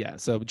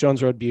 So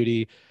Jones Road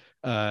Beauty,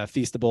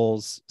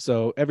 Feastables.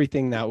 So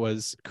everything that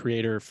was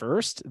creator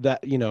first,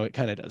 that, it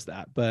kind of does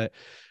that. But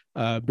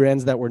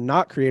brands that were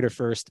not creator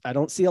first, I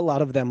don't see a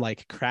lot of them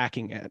like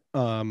cracking it.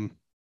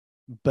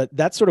 But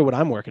that's sort of what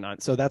I'm working on.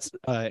 So that's,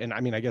 and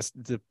I guess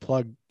to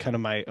plug kind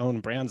of my own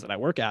brands that I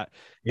work at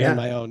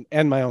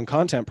and my own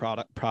content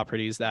product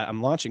properties that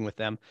I'm launching with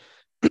them.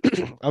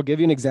 I'll give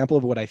you an example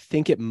of what I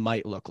think it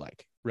might look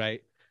like.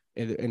 Right.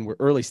 And we're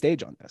early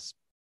stage on this.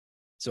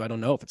 So I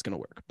don't know if it's going to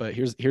work, but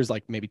here's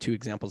like maybe 2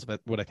 examples of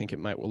what I think it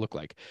might look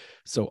like.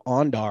 So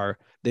Andar,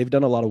 they've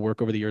done a lot of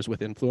work over the years with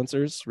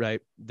influencers, right?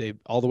 They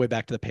all the way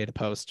back to the pay to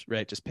post,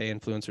 right? Just pay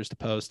influencers to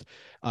post.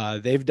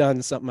 They've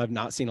done something I've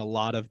not seen a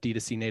lot of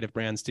D2C native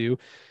brands do.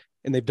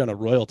 And they've done a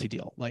royalty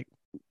deal, like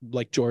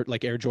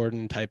Air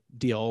Jordan type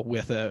deal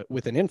with an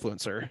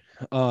influencer.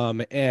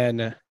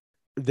 And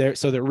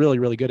they're really,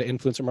 really good at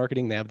influencer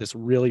marketing. They have this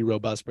really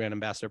robust brand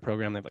ambassador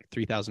program. They have like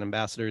 3,000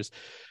 ambassadors.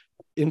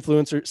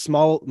 Influencers,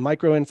 small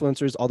micro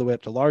influencers, all the way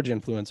up to large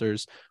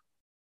influencers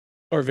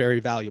are very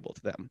valuable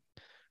to them.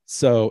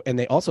 So, and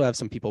they also have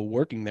some people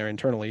working there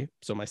internally.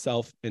 So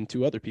myself and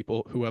 2 other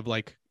people who have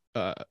like,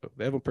 they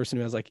have a person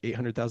who has like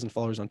 800,000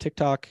 followers on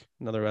TikTok,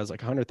 another who has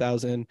like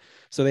 100,000.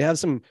 So they have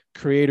some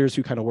creators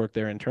who kind of work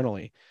there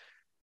internally.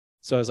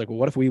 So I was like, well,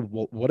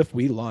 what if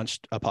we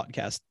launched a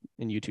podcast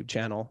and YouTube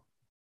channel,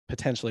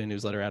 potentially a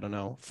newsletter, I don't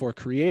know, for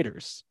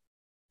creators,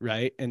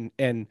 right?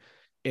 And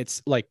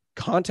it's like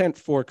content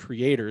for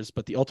creators,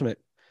 but the ultimate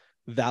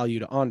value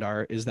to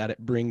Andar is that it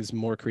brings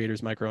more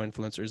creators, micro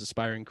influencers,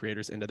 aspiring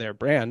creators into their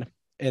brand.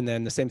 And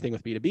then the same thing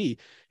with B2B,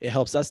 it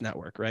helps us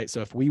network, right? So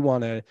if we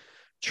want to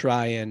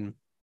try and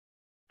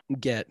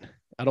get,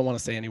 I don't want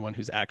to say anyone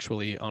who's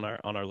actually on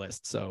our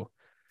list. So,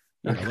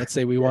 let's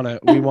say we want to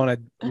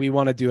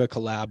do a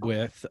collab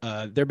with,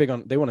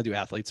 they want to do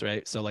athletes,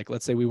 right? So like,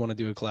 let's say we want to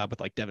do a collab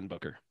with like Devin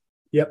Booker.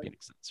 Yep.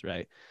 Makes sense,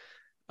 right?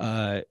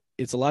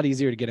 It's a lot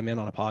easier to get him in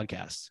on a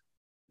podcast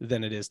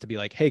than it is to be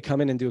like, hey,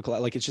 come in and do a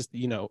collab. Like, it's just,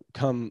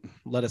 come,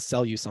 let us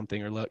sell you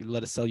something, or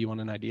let us sell you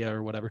on an idea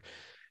or whatever.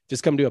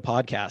 Just come do a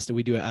podcast, and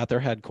we do it at their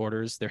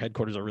headquarters. Their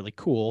headquarters are really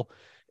cool.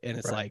 And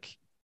it's like,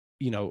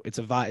 it's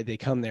a vibe. They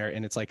come there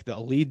and it's like the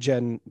lead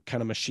gen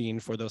kind of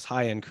machine for those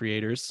high-end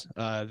creators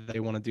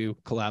they want to do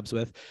collabs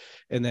with.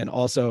 And then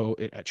also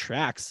it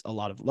attracts a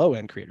lot of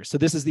low-end creators. So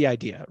this is the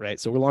idea, right?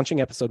 So we're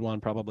launching episode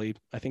 1, probably,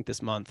 I think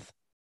this month.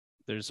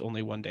 There's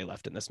only 1 day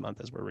left in this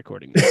month as we're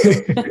recording this.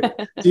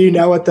 Do you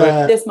know what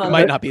this month? It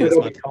might not be this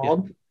month.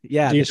 Called?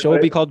 Yeah, the show will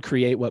be called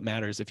Create What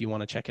Matters if you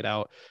want to check it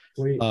out.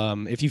 Sweet.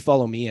 If you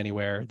follow me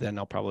anywhere, then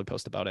I'll probably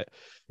post about it.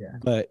 Yeah.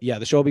 But yeah,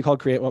 the show will be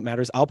called Create What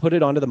Matters. I'll put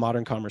it onto the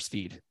Modern Commerce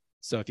feed.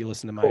 So if you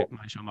listen to my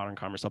show, Modern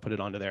Commerce, I'll put it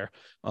onto there.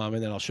 And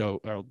then I'll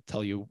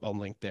tell you, I'll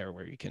link there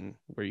where you can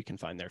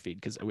find their feed,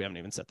 because we haven't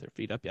even set their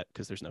feed up yet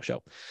because there's no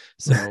show.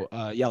 So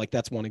like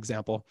that's one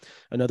example.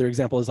 Another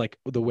example is like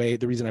the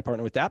reason I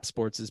partner with DAP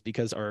Sports is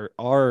because our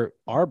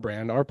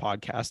brand, our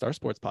podcast, our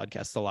sports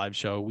podcast, the live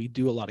show, we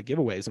do a lot of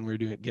giveaways, and we're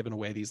giving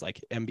away these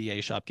like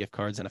NBA shop gift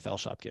cards, NFL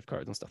shop gift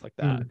cards, and stuff like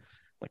that.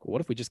 Like,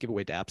 what if we just give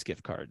away DAPS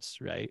gift cards,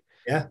 right?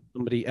 Yeah.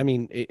 Somebody,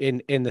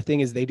 and the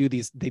thing is, they do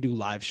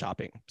live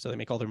shopping. So they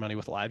make all their money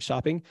with live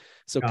shopping.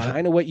 So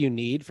kind of what you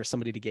need for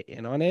somebody to get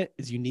in on it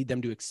is you need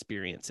them to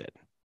experience it,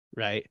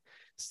 right?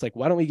 It's like,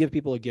 why don't we give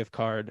people a gift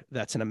card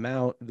that's an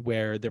amount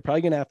where they're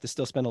probably going to have to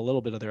still spend a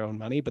little bit of their own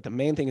money, but the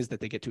main thing is that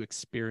they get to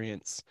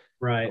experience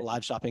a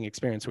live shopping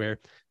experience where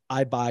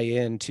I buy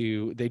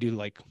into, they do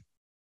like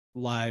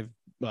live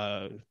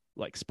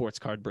like sports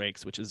card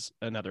breaks, which is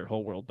another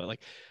whole world. But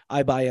like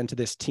I buy into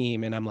this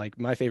team and I'm like,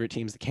 my favorite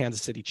team is the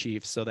Kansas City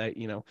Chiefs. So that,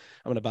 I'm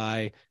going to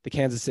buy the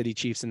Kansas City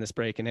Chiefs in this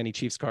break, and any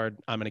Chiefs card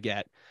I'm going to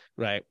get,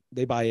 right.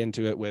 They buy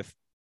into it with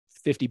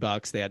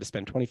 $50. They had to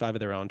spend 25 of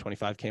their own.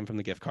 25 came from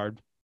the gift card,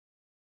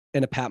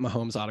 and a Pat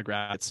Mahomes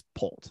autograph gets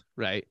pulled.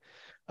 Right.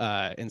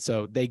 And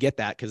so they get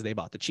that because they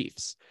bought the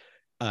Chiefs.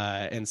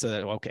 And so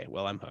that, okay,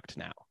 well, I'm hooked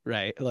now,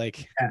 right?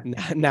 Like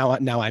now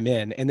I'm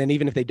in. And then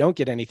even if they don't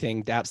get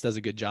anything, Daps does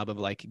a good job of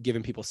like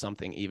giving people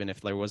something, even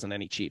if there wasn't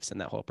any Chiefs in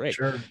that whole break.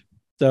 Sure.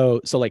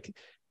 So like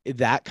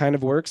that kind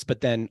of works,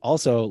 but then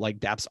also like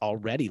Daps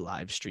already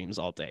live streams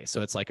all day.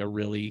 So it's like a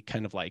really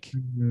kind of like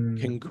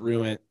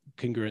congruent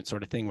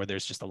sort of thing where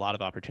there's just a lot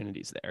of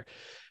opportunities there.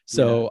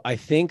 So I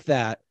think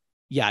that,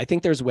 I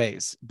think there's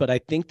ways, but I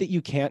think that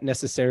you can't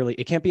necessarily,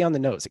 it can't be on the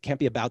nose. It can't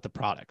be about the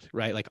product,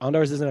 right? Like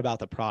Andar's isn't about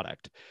the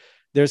product.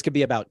 Theirs could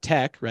be about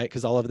tech, right?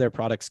 Because all of their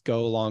products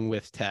go along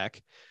with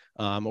tech.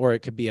 Or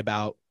it could be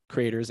about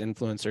creators,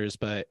 influencers,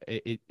 but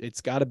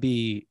it's gotta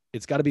be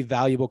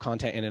valuable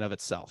content in and of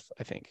itself,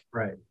 I think.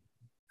 Right.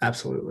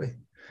 Absolutely.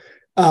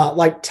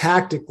 Like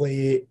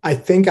tactically, I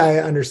think I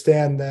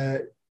understand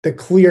the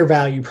clear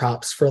value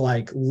props for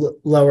like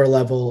lower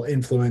level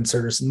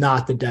influencers,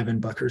 not the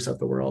Devin Bookers of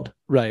the world.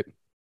 Right.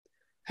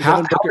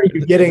 How are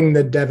you getting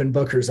the Devin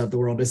Bookers of the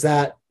world? Is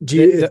that,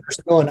 is there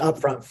still an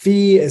upfront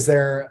fee? Is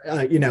there,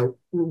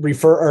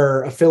 refer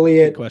or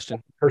affiliate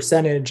question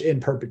percentage in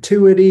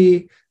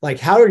perpetuity? Like,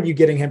 how are you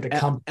getting him to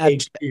come to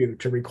HQ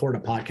to record a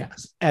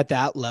podcast? At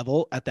that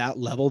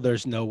level,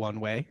 there's no one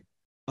way.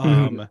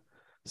 One,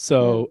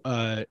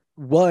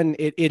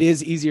 it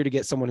is easier to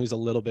get someone who's a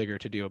little bigger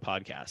to do a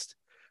podcast.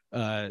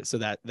 So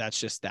that's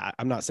just that.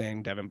 I'm not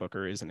saying Devin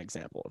Booker is an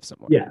example of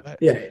someone. But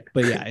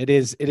it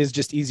is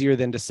just easier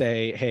than to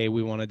say, hey,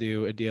 we want to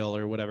do a deal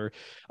or whatever.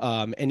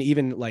 And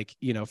even like,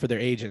 for their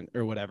agent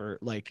or whatever,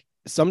 like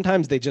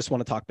sometimes they just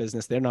want to talk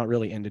business. They're not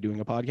really into doing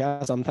a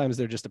podcast. Sometimes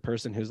they're just a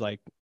person who's like,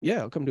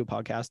 yeah, I'll come do a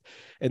podcast.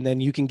 And then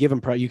you can give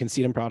them, you can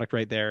see them product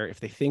right there. If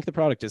they think the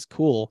product is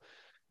cool,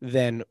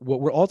 then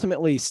what we're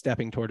ultimately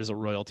stepping toward is a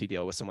royalty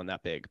deal with someone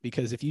that big.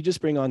 Because if you just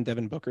bring on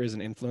Devin Booker as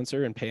an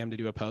influencer and pay him to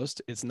do a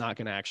post, it's not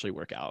going to actually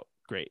work out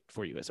great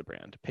for you as a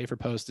brand. Pay for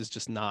post is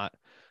just not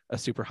a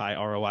super high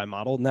ROI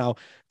model. Now,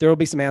 there will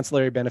be some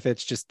ancillary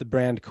benefits, just the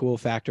brand cool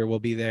factor will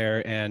be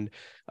there, and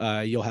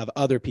you'll have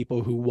other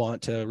people who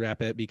want to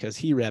rep it because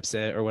he reps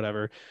it or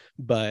whatever.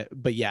 But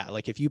yeah,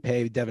 like if you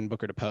pay Devin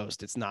Booker to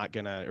post, it's not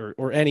gonna,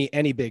 or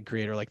any big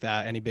creator like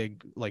that, any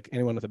big, like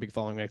anyone with a big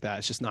following like that,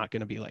 it's just not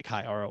gonna be like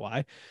high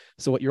ROI.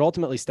 So what you're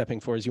ultimately stepping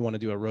for is you want to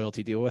do a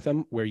royalty deal with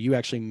them where you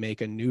actually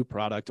make a new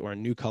product or a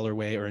new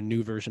colorway or a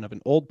new version of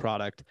an old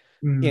product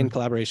in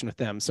collaboration with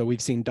them. So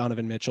we've seen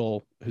Donovan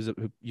Mitchell, who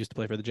used to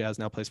play for the Jazz,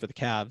 now plays for the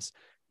Cavs.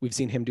 We've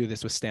seen him do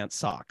this with Stance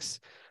socks.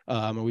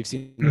 And we've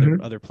seen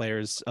other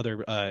players,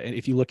 and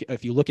if you look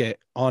at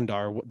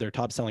Andar, their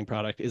top selling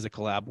product is a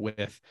collab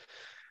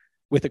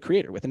with a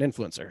creator, with an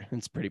influencer.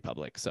 It's pretty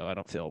public, so I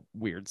don't feel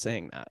weird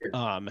saying that.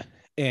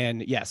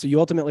 And yeah, so you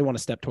ultimately want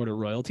to step toward a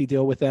royalty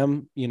deal with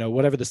them.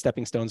 Whatever the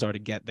stepping stones are to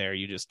get there,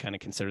 you just kind of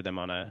consider them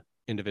on a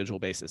individual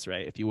basis,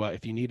 right? If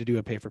you need to do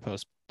a pay for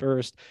post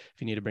first,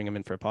 if you need to bring them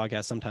in for a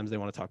podcast, sometimes they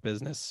want to talk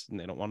business and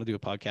they don't want to do a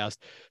podcast.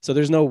 So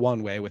there's no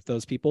one way with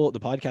those people. The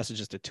podcast is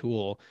just a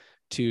tool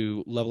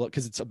to level up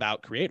because it's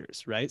about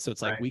creators, right? So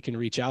it's like we can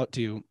reach out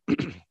to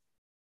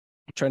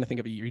trying to think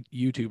of a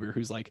YouTuber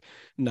who's like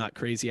not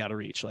crazy out of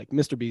reach, like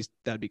Mr. Beast,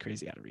 that'd be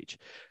crazy out of reach.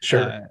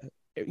 Sure. I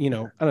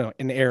don't know,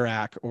 an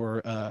Airac or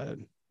a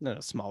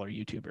smaller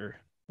YouTuber.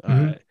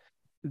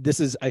 This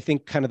is, I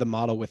think, kind of the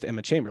model with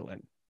Emma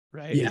Chamberlain,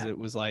 right? Yeah. It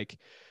was like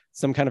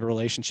some kind of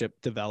relationship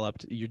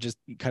developed. You're just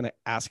kind of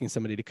asking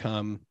somebody to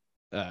come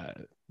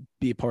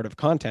be a part of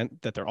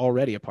content that they're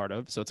already a part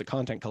of. So it's a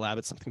content collab.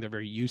 It's something they're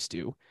very used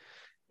to.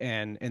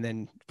 And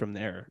then from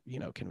there,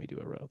 can we do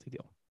a royalty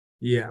deal?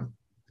 Yeah.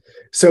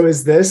 So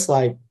is this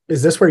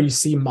where you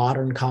see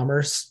modern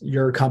commerce,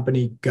 your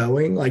company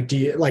going? Like, do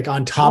you like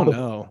on top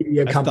of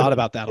media I've thought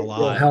about that a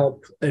lot.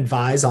 Help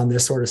advise on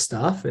this sort of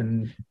stuff,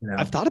 and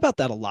I've thought about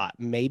that a lot.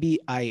 Maybe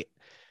I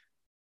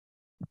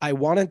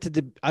wanted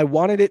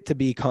it to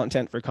be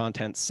content for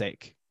content's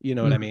sake. You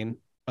know what I mean?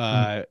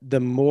 The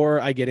more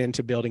I get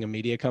into building a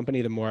media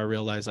company, the more I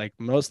realize like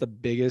most of the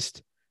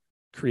biggest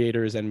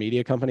creators and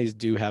media companies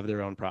do have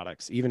their own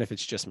products, even if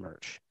it's just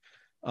merch.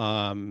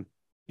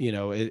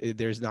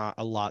 There's not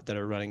a lot that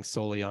are running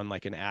solely on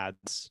like an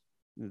ads.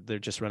 They're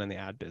just running the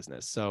ad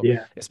business. So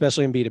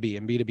especially in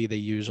B2B, they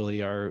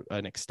usually are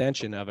an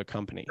extension of a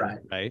company,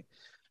 right?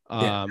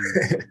 And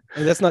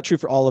that's not true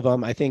for all of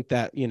them. I think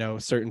that,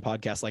 certain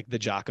podcasts like the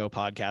Jocko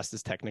podcast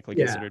is technically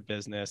considered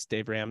business.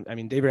 Dave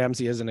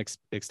Ramsey is an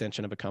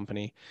extension of a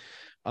company.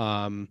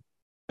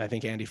 I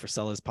think Andy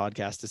Frisella's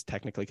podcast is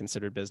technically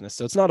considered business.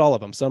 So it's not all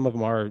of them. Some of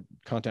them are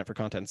content for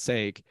content's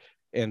sake.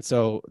 And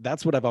so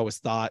that's what I've always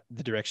thought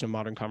the direction of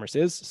modern commerce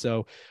is.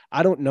 So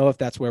I don't know if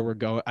that's where we're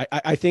going.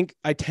 I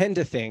tend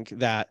to think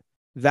that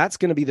that's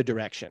going to be the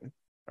direction.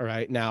 All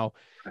right. Now,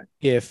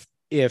 if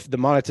if the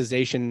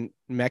monetization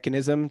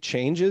mechanism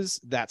changes,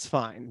 that's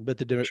fine. But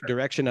the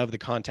direction of the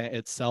content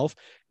itself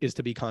is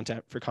to be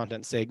content for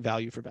content's sake,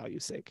 value for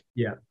value's sake.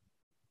 Yeah.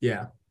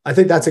 Yeah. I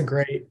think that's a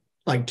great,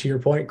 like, to your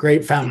point,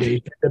 great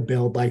foundation to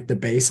build like the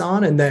base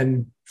on. And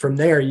then from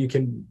there, you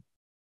can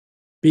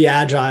be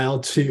agile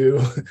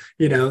to,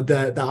 you know,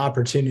 the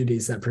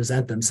opportunities that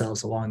present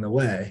themselves along the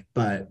way.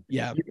 But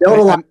yeah, you build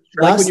a lot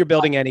like when you're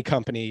building any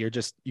company,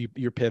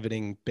 you're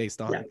pivoting based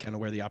on kind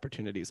of where the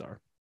opportunities are.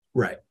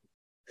 Right.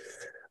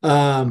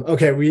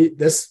 Okay.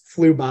 This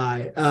flew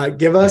by.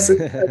 Give us,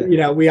 you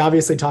know, we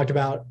obviously talked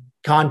about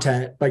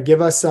content, but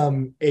give us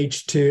some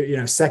H2, you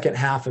know, second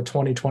half of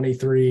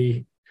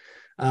 2023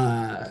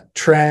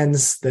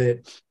 trends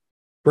that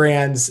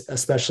brands,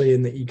 especially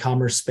in the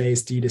e-commerce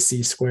space,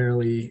 D2C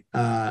squarely,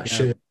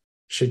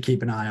 should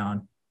keep an eye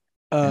on.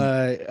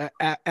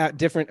 At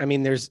different, I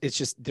mean, it's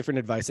just different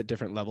advice at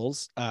different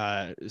levels.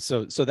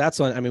 So that's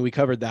one. I mean, we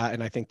covered that,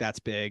 and I think that's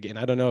big. And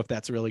I don't know if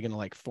that's really going to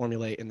like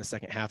formulate in the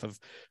second half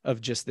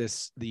of just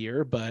the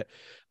year, but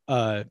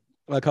a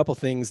couple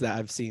things that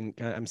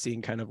I'm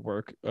seeing kind of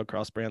work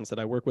across brands that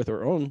I work with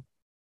or own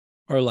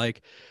are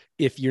like,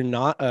 if you're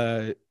not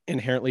a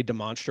inherently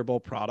demonstrable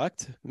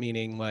product,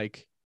 meaning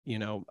like, you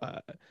know,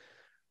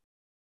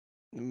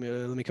 let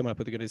me come up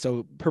with a good.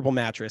 So Purple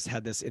Mattress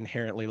had this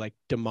inherently like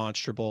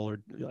demonstrable or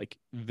like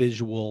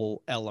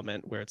visual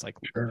element where it's like,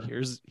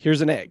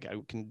 here's an egg. I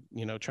can,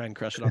 you know, try and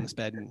crush it on this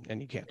bed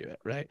and you can't do it.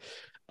 Right.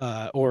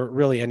 Or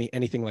really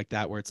anything like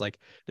that, where it's like,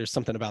 there's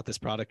something about this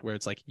product where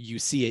it's like, you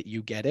see it,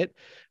 you get it.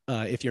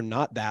 If you're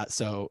not that,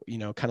 so, you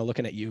know, kind of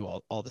looking at you,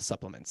 all the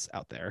supplements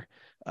out there,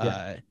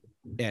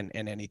 and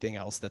anything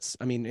else that's,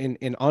 I mean,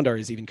 in Andar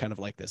is even kind of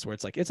like this, where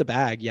it's like, it's a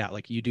bag. Yeah.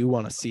 Like you do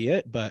want to see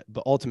it, but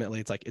ultimately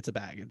it's like, it's a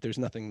bag. There's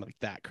nothing like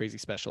that crazy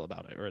special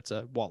about it, or it's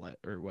a wallet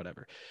or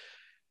whatever.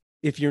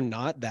 If you're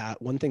not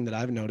that, one thing that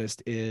I've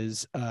noticed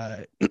is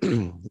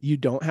you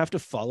don't have to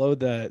follow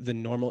the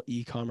normal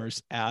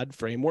e-commerce ad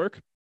framework.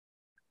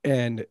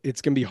 And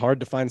it's going to be hard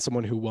to find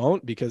someone who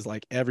won't, because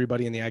like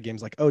everybody in the ad game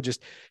is like, oh,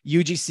 just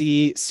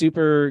UGC,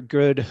 super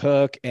good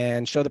hook,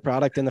 and show the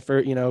product in the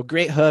first, you know,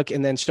 great hook,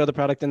 and then show the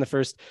product in the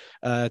first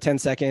 10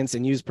 seconds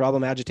and use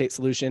problem, agitate,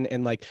 solution.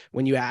 And like,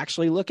 when you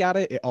actually look at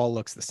it, it all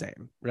looks the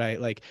same, right?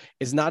 Like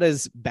it's not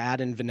as bad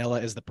and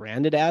vanilla as the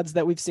branded ads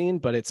that we've seen,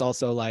 but it's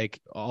also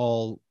like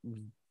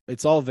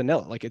it's all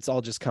vanilla. Like it's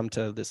all just come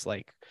to this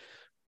like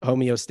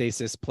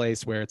homeostasis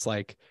place where it's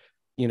like,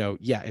 you know,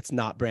 yeah, it's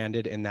not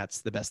branded, and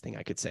that's the best thing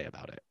I could say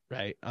about it,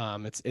 right?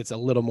 It's a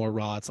little more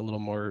raw, it's a little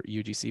more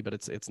UGC, but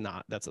it's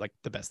not. That's like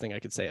the best thing I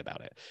could say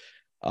about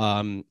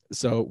it.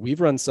 So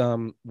we've run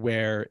some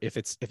where if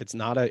it's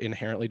not an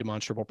inherently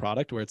demonstrable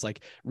product, where it's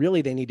like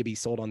really they need to be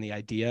sold on the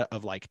idea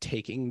of like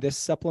taking this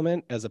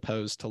supplement, as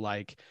opposed to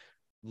like,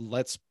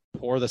 let's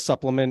pour the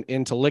supplement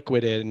into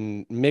liquid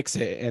and mix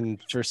it,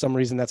 and for some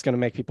reason that's going to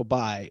make people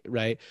buy,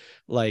 right?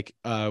 Like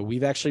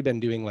we've actually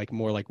been doing like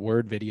more like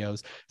word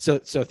videos, so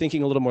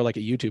thinking a little more like a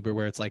YouTuber,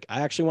 where it's like,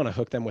 I actually want to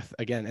hook them with,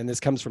 again, and this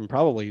comes from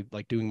probably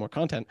like doing more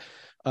content,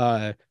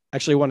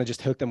 actually want to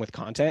just hook them with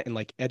content and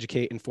like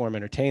educate, inform,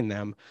 entertain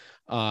them.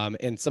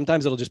 And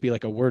sometimes it'll just be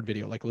like a word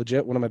video, like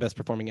legit one of my best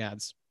performing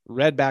ads,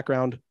 red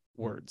background,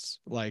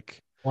 words,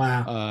 like,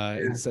 wow.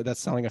 So that's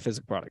selling a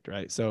physical product,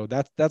 right? So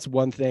that's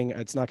one thing.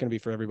 It's not going to be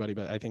for everybody,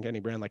 but I think any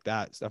brand like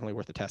that is definitely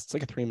worth a test. It's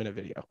like a 3-minute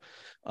video.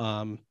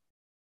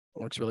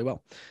 Works really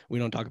well. We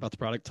don't talk about the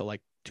product till like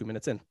 2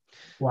 minutes in.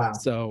 Wow.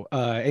 So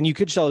and you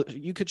could show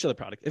the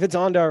product. If it's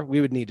Andar,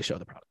 we would need to show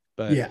the product,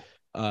 but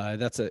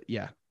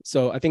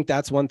so I think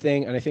that's one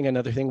thing. And I think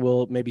another thing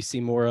we'll maybe see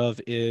more of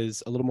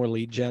is a little more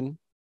lead gen.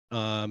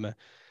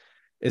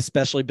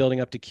 Especially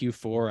building up to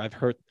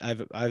Q4.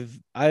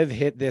 I've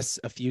hit this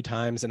a few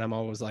times, and I'm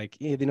always like,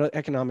 yeah, you know,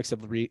 economics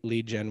of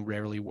lead gen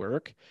rarely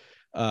work.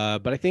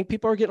 But I think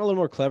people are getting a little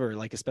more clever,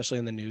 like especially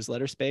in the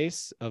newsletter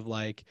space, of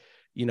like,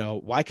 you know,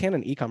 why can't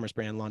an e-commerce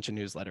brand launch a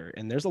newsletter?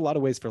 And there's a lot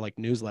of ways for like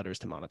newsletters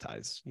to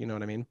monetize, you know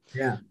what I mean?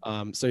 Yeah.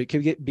 So it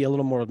could be a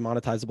little more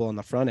monetizable on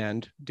the front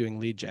end doing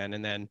lead gen,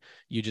 and then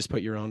you just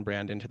put your own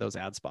brand into those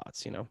ad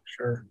spots, you know?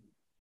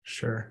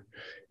 Sure.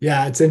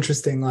 Yeah, it's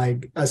interesting.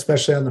 Like,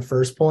 especially on the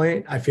first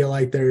point, I feel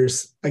like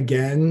there's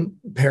again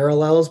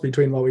parallels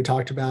between what we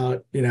talked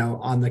about, you know,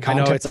 on the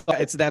content. I know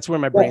it's that's where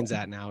my brain's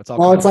at now. It's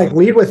like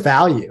lead with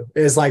value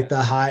is like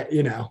the high,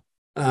 you know,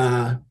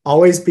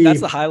 always be.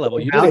 That's the high level.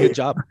 You did a good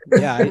job.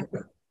 Yeah,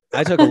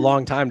 I took a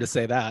long time to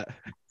say that.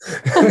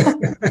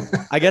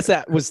 I guess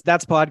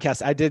that's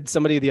podcast. I did,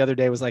 somebody the other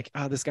day was like,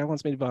 oh, this guy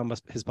wants me to be on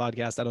his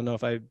podcast. I don't know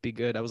if I'd be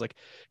good. I was like,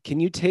 can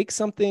you take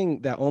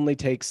something that only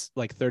takes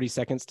like 30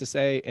 seconds to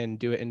say and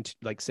do it in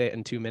like say it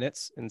in 2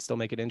 minutes and still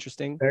make it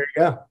interesting? There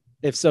you go.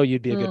 If so,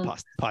 you'd be a good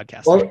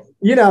podcaster.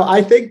 Well,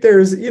 I think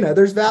there's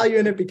value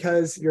in it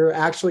because you're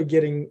actually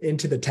getting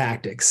into the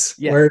tactics.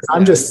 Yeah. Whereas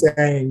I'm just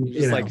saying,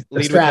 just like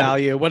lead with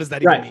value. What does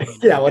that even mean?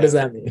 Yeah. What does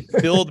that mean?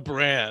 Build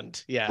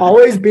brand. Yeah.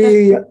 Always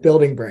be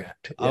building brand.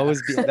 Yeah.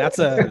 Always be. That's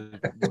a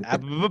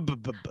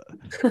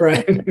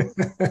right.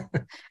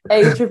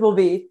 ABB.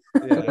 Yeah.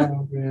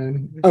 Oh,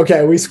 man.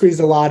 Okay. We squeezed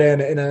a lot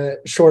in a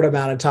short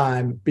amount of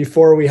time.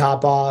 Before we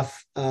hop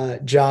off,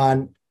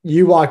 John,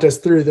 you walked us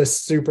through this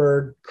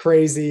super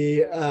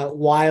crazy,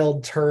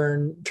 wild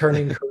turning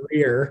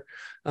career,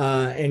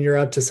 and you're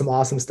up to some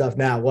awesome stuff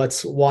now.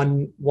 What's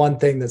one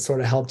thing that sort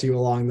of helped you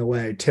along the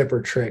way, tip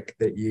or trick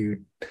that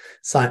you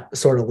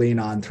sort of lean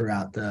on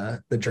throughout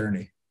the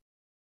journey?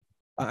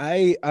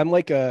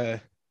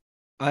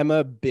 I'm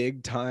a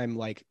big time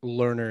like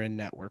learner and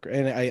networker.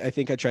 And I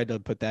think I tried to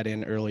put that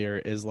in earlier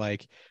is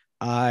like,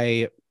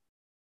 I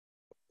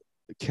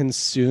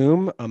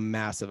consume a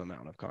massive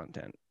amount of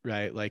content,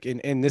 right? Like,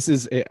 and this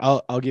is,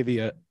 I'll give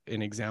you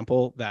an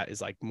example that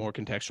is like more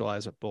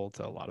contextualizable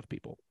to a lot of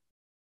people.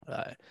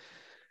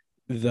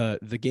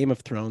 The Game of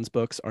Thrones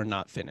books are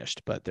not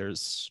finished, but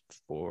there's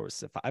 4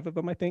 to 5 of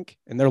them, I think.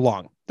 And they're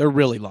long. They're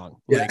really long.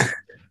 Yeah. Like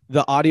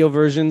the audio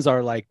versions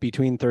are like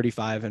between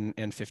 35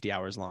 and 50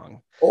 hours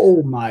long.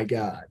 Oh my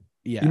God.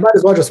 Yeah. You might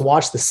as well just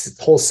watch this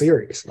whole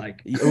series.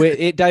 Like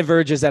it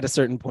diverges at a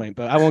certain point,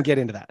 but I won't get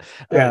into that.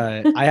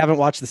 Yeah. I haven't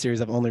watched the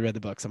series. I've only read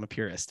the books. I'm a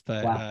purist,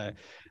 but wow.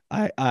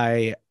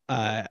 I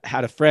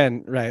had a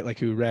friend, right, like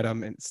who read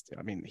them, and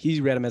I mean,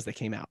 he read them as they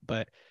came out,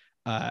 but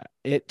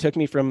it took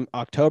me from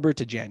October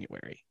to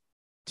January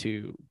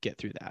to get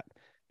through that.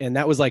 And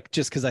that was like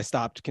just because I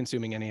stopped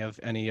consuming any of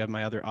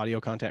my other audio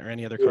content or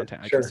any other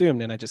content I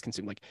consumed, and I just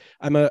consumed like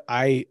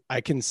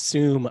I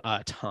consume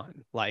a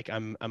ton. Like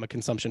I'm a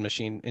consumption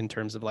machine in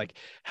terms of like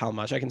how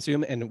much I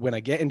consume. And when I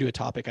get into a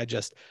topic, I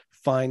just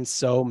find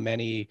so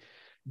many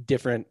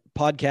different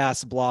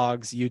podcasts,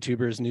 blogs,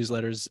 YouTubers,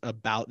 newsletters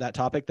about that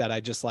topic that I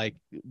just like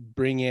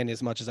bring in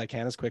as much as I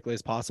can as quickly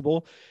as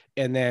possible.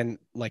 And then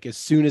like, as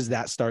soon as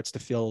that starts to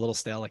feel a little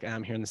stale, like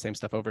I'm hearing the same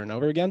stuff over and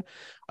over again,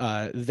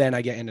 then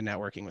I get into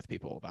networking with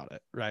people about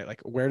it, right? Like,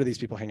 where do these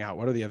people hang out?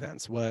 What are the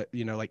events? What,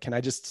 like, can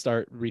I just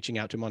start reaching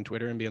out to them on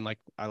Twitter and being like,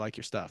 I like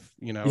your stuff,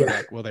 or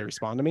like, will they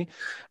respond to me?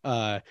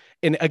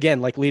 And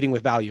again, like leading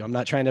with value. I'm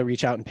not trying to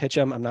reach out and pitch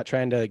them. I'm not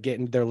trying to get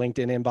into their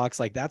LinkedIn inbox.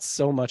 Like that's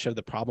so much of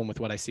the problem with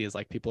what I see is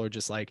like, people are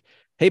just like,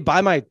 hey,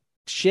 buy my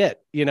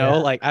shit,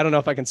 like, I don't know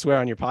if I can swear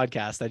on your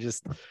podcast. I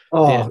just,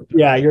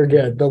 yeah, you're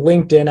good. The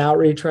LinkedIn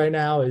outreach right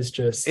now is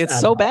just, it's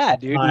so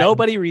bad, dude.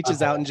 Nobody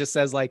reaches out and just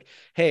says like,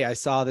 hey, I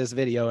saw this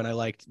video and I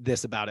liked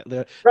this about it.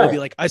 They'll be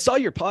like, I saw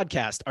your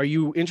podcast. Are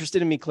you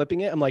interested in me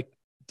clipping it? I'm like,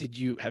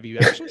 have you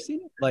actually seen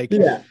it? Like,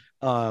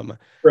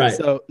 right.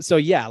 So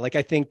yeah, like,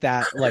 I think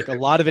that like a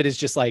lot of it is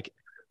just like,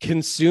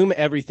 consume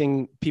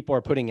everything people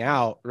are putting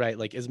out, right?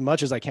 Like as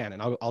much as I can.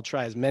 And I'll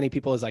try as many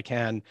people as I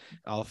can.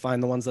 I'll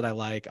find the ones that I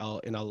like.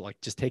 I'll like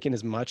just take in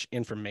as much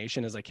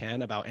information as I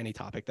can about any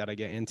topic that I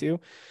get into.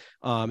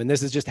 And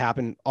this has just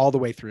happened all the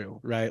way through,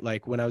 right?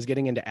 Like when I was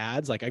getting into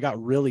ads, like I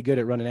got really good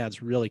at running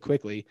ads really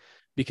quickly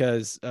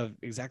because of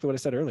exactly what I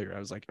said earlier. I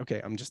was like,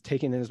 okay, I'm just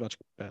taking in as much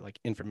like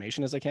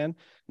information as I can. And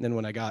then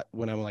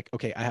when I'm like,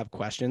 okay, I have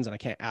questions and I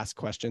can't ask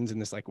questions in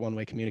this like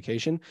one-way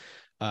communication,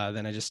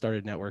 then I just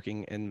started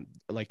networking. And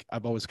like,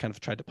 I've always kind of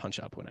tried to punch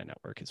up when I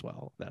network as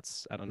well.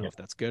 I don't know if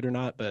that's good or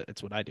not, but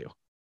it's what I do.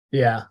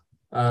 Yeah.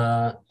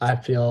 I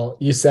feel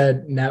you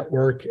said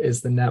network is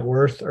the net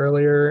worth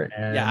earlier.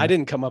 And yeah, I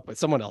didn't come up with,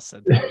 someone else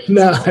said that.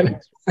 No,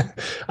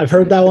 I've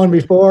heard that one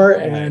before,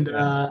 and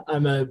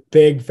I'm a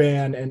big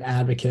fan and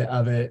advocate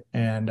of it.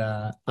 And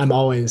I'm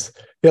always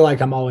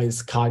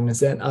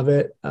cognizant of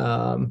it.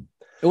 And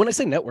when I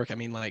say network, I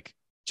mean like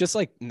just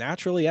like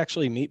naturally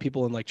actually meet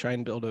people and like try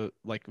and build a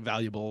like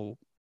valuable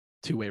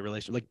two-way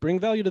relationship, like bring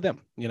value to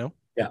them,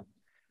 Yeah.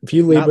 If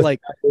you leave not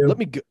like, let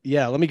me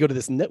go to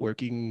this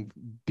networking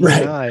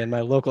BNI in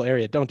my local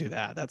area. Don't do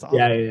that. That's awful.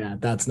 Yeah.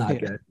 That's not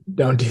good.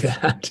 Don't do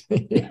that.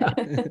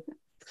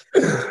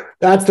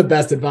 That's the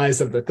best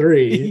advice of the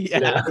three.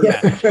 Yeah.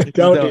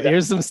 Don't do that.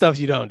 Here's some stuff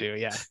you don't do.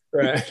 Yeah.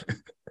 Right.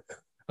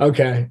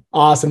 Okay.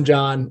 Awesome,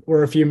 John.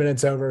 We're a few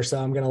minutes over, so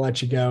I'm going to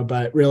let you go,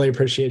 but really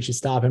appreciate you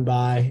stopping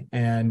by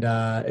and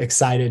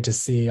excited to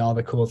see all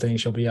the cool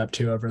things you'll be up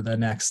to over the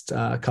next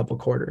couple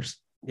quarters.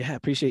 Yeah,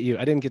 appreciate you.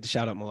 I didn't get to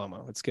shout out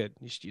Malomo. It's good.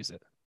 You should use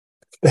it.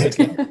 Thank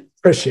you.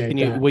 Appreciate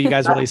it. Will you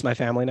guys release my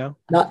family now?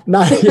 Not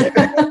yet.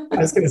 I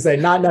was going to say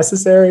not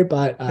necessary,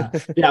 but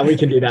yeah, we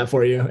can do that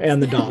for you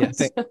and the dogs.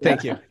 Yeah,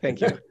 thank you.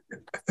 Thank you.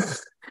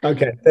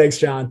 Okay. Thanks,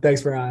 John.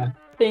 Thanks for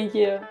Thank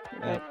you.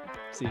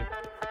 See you.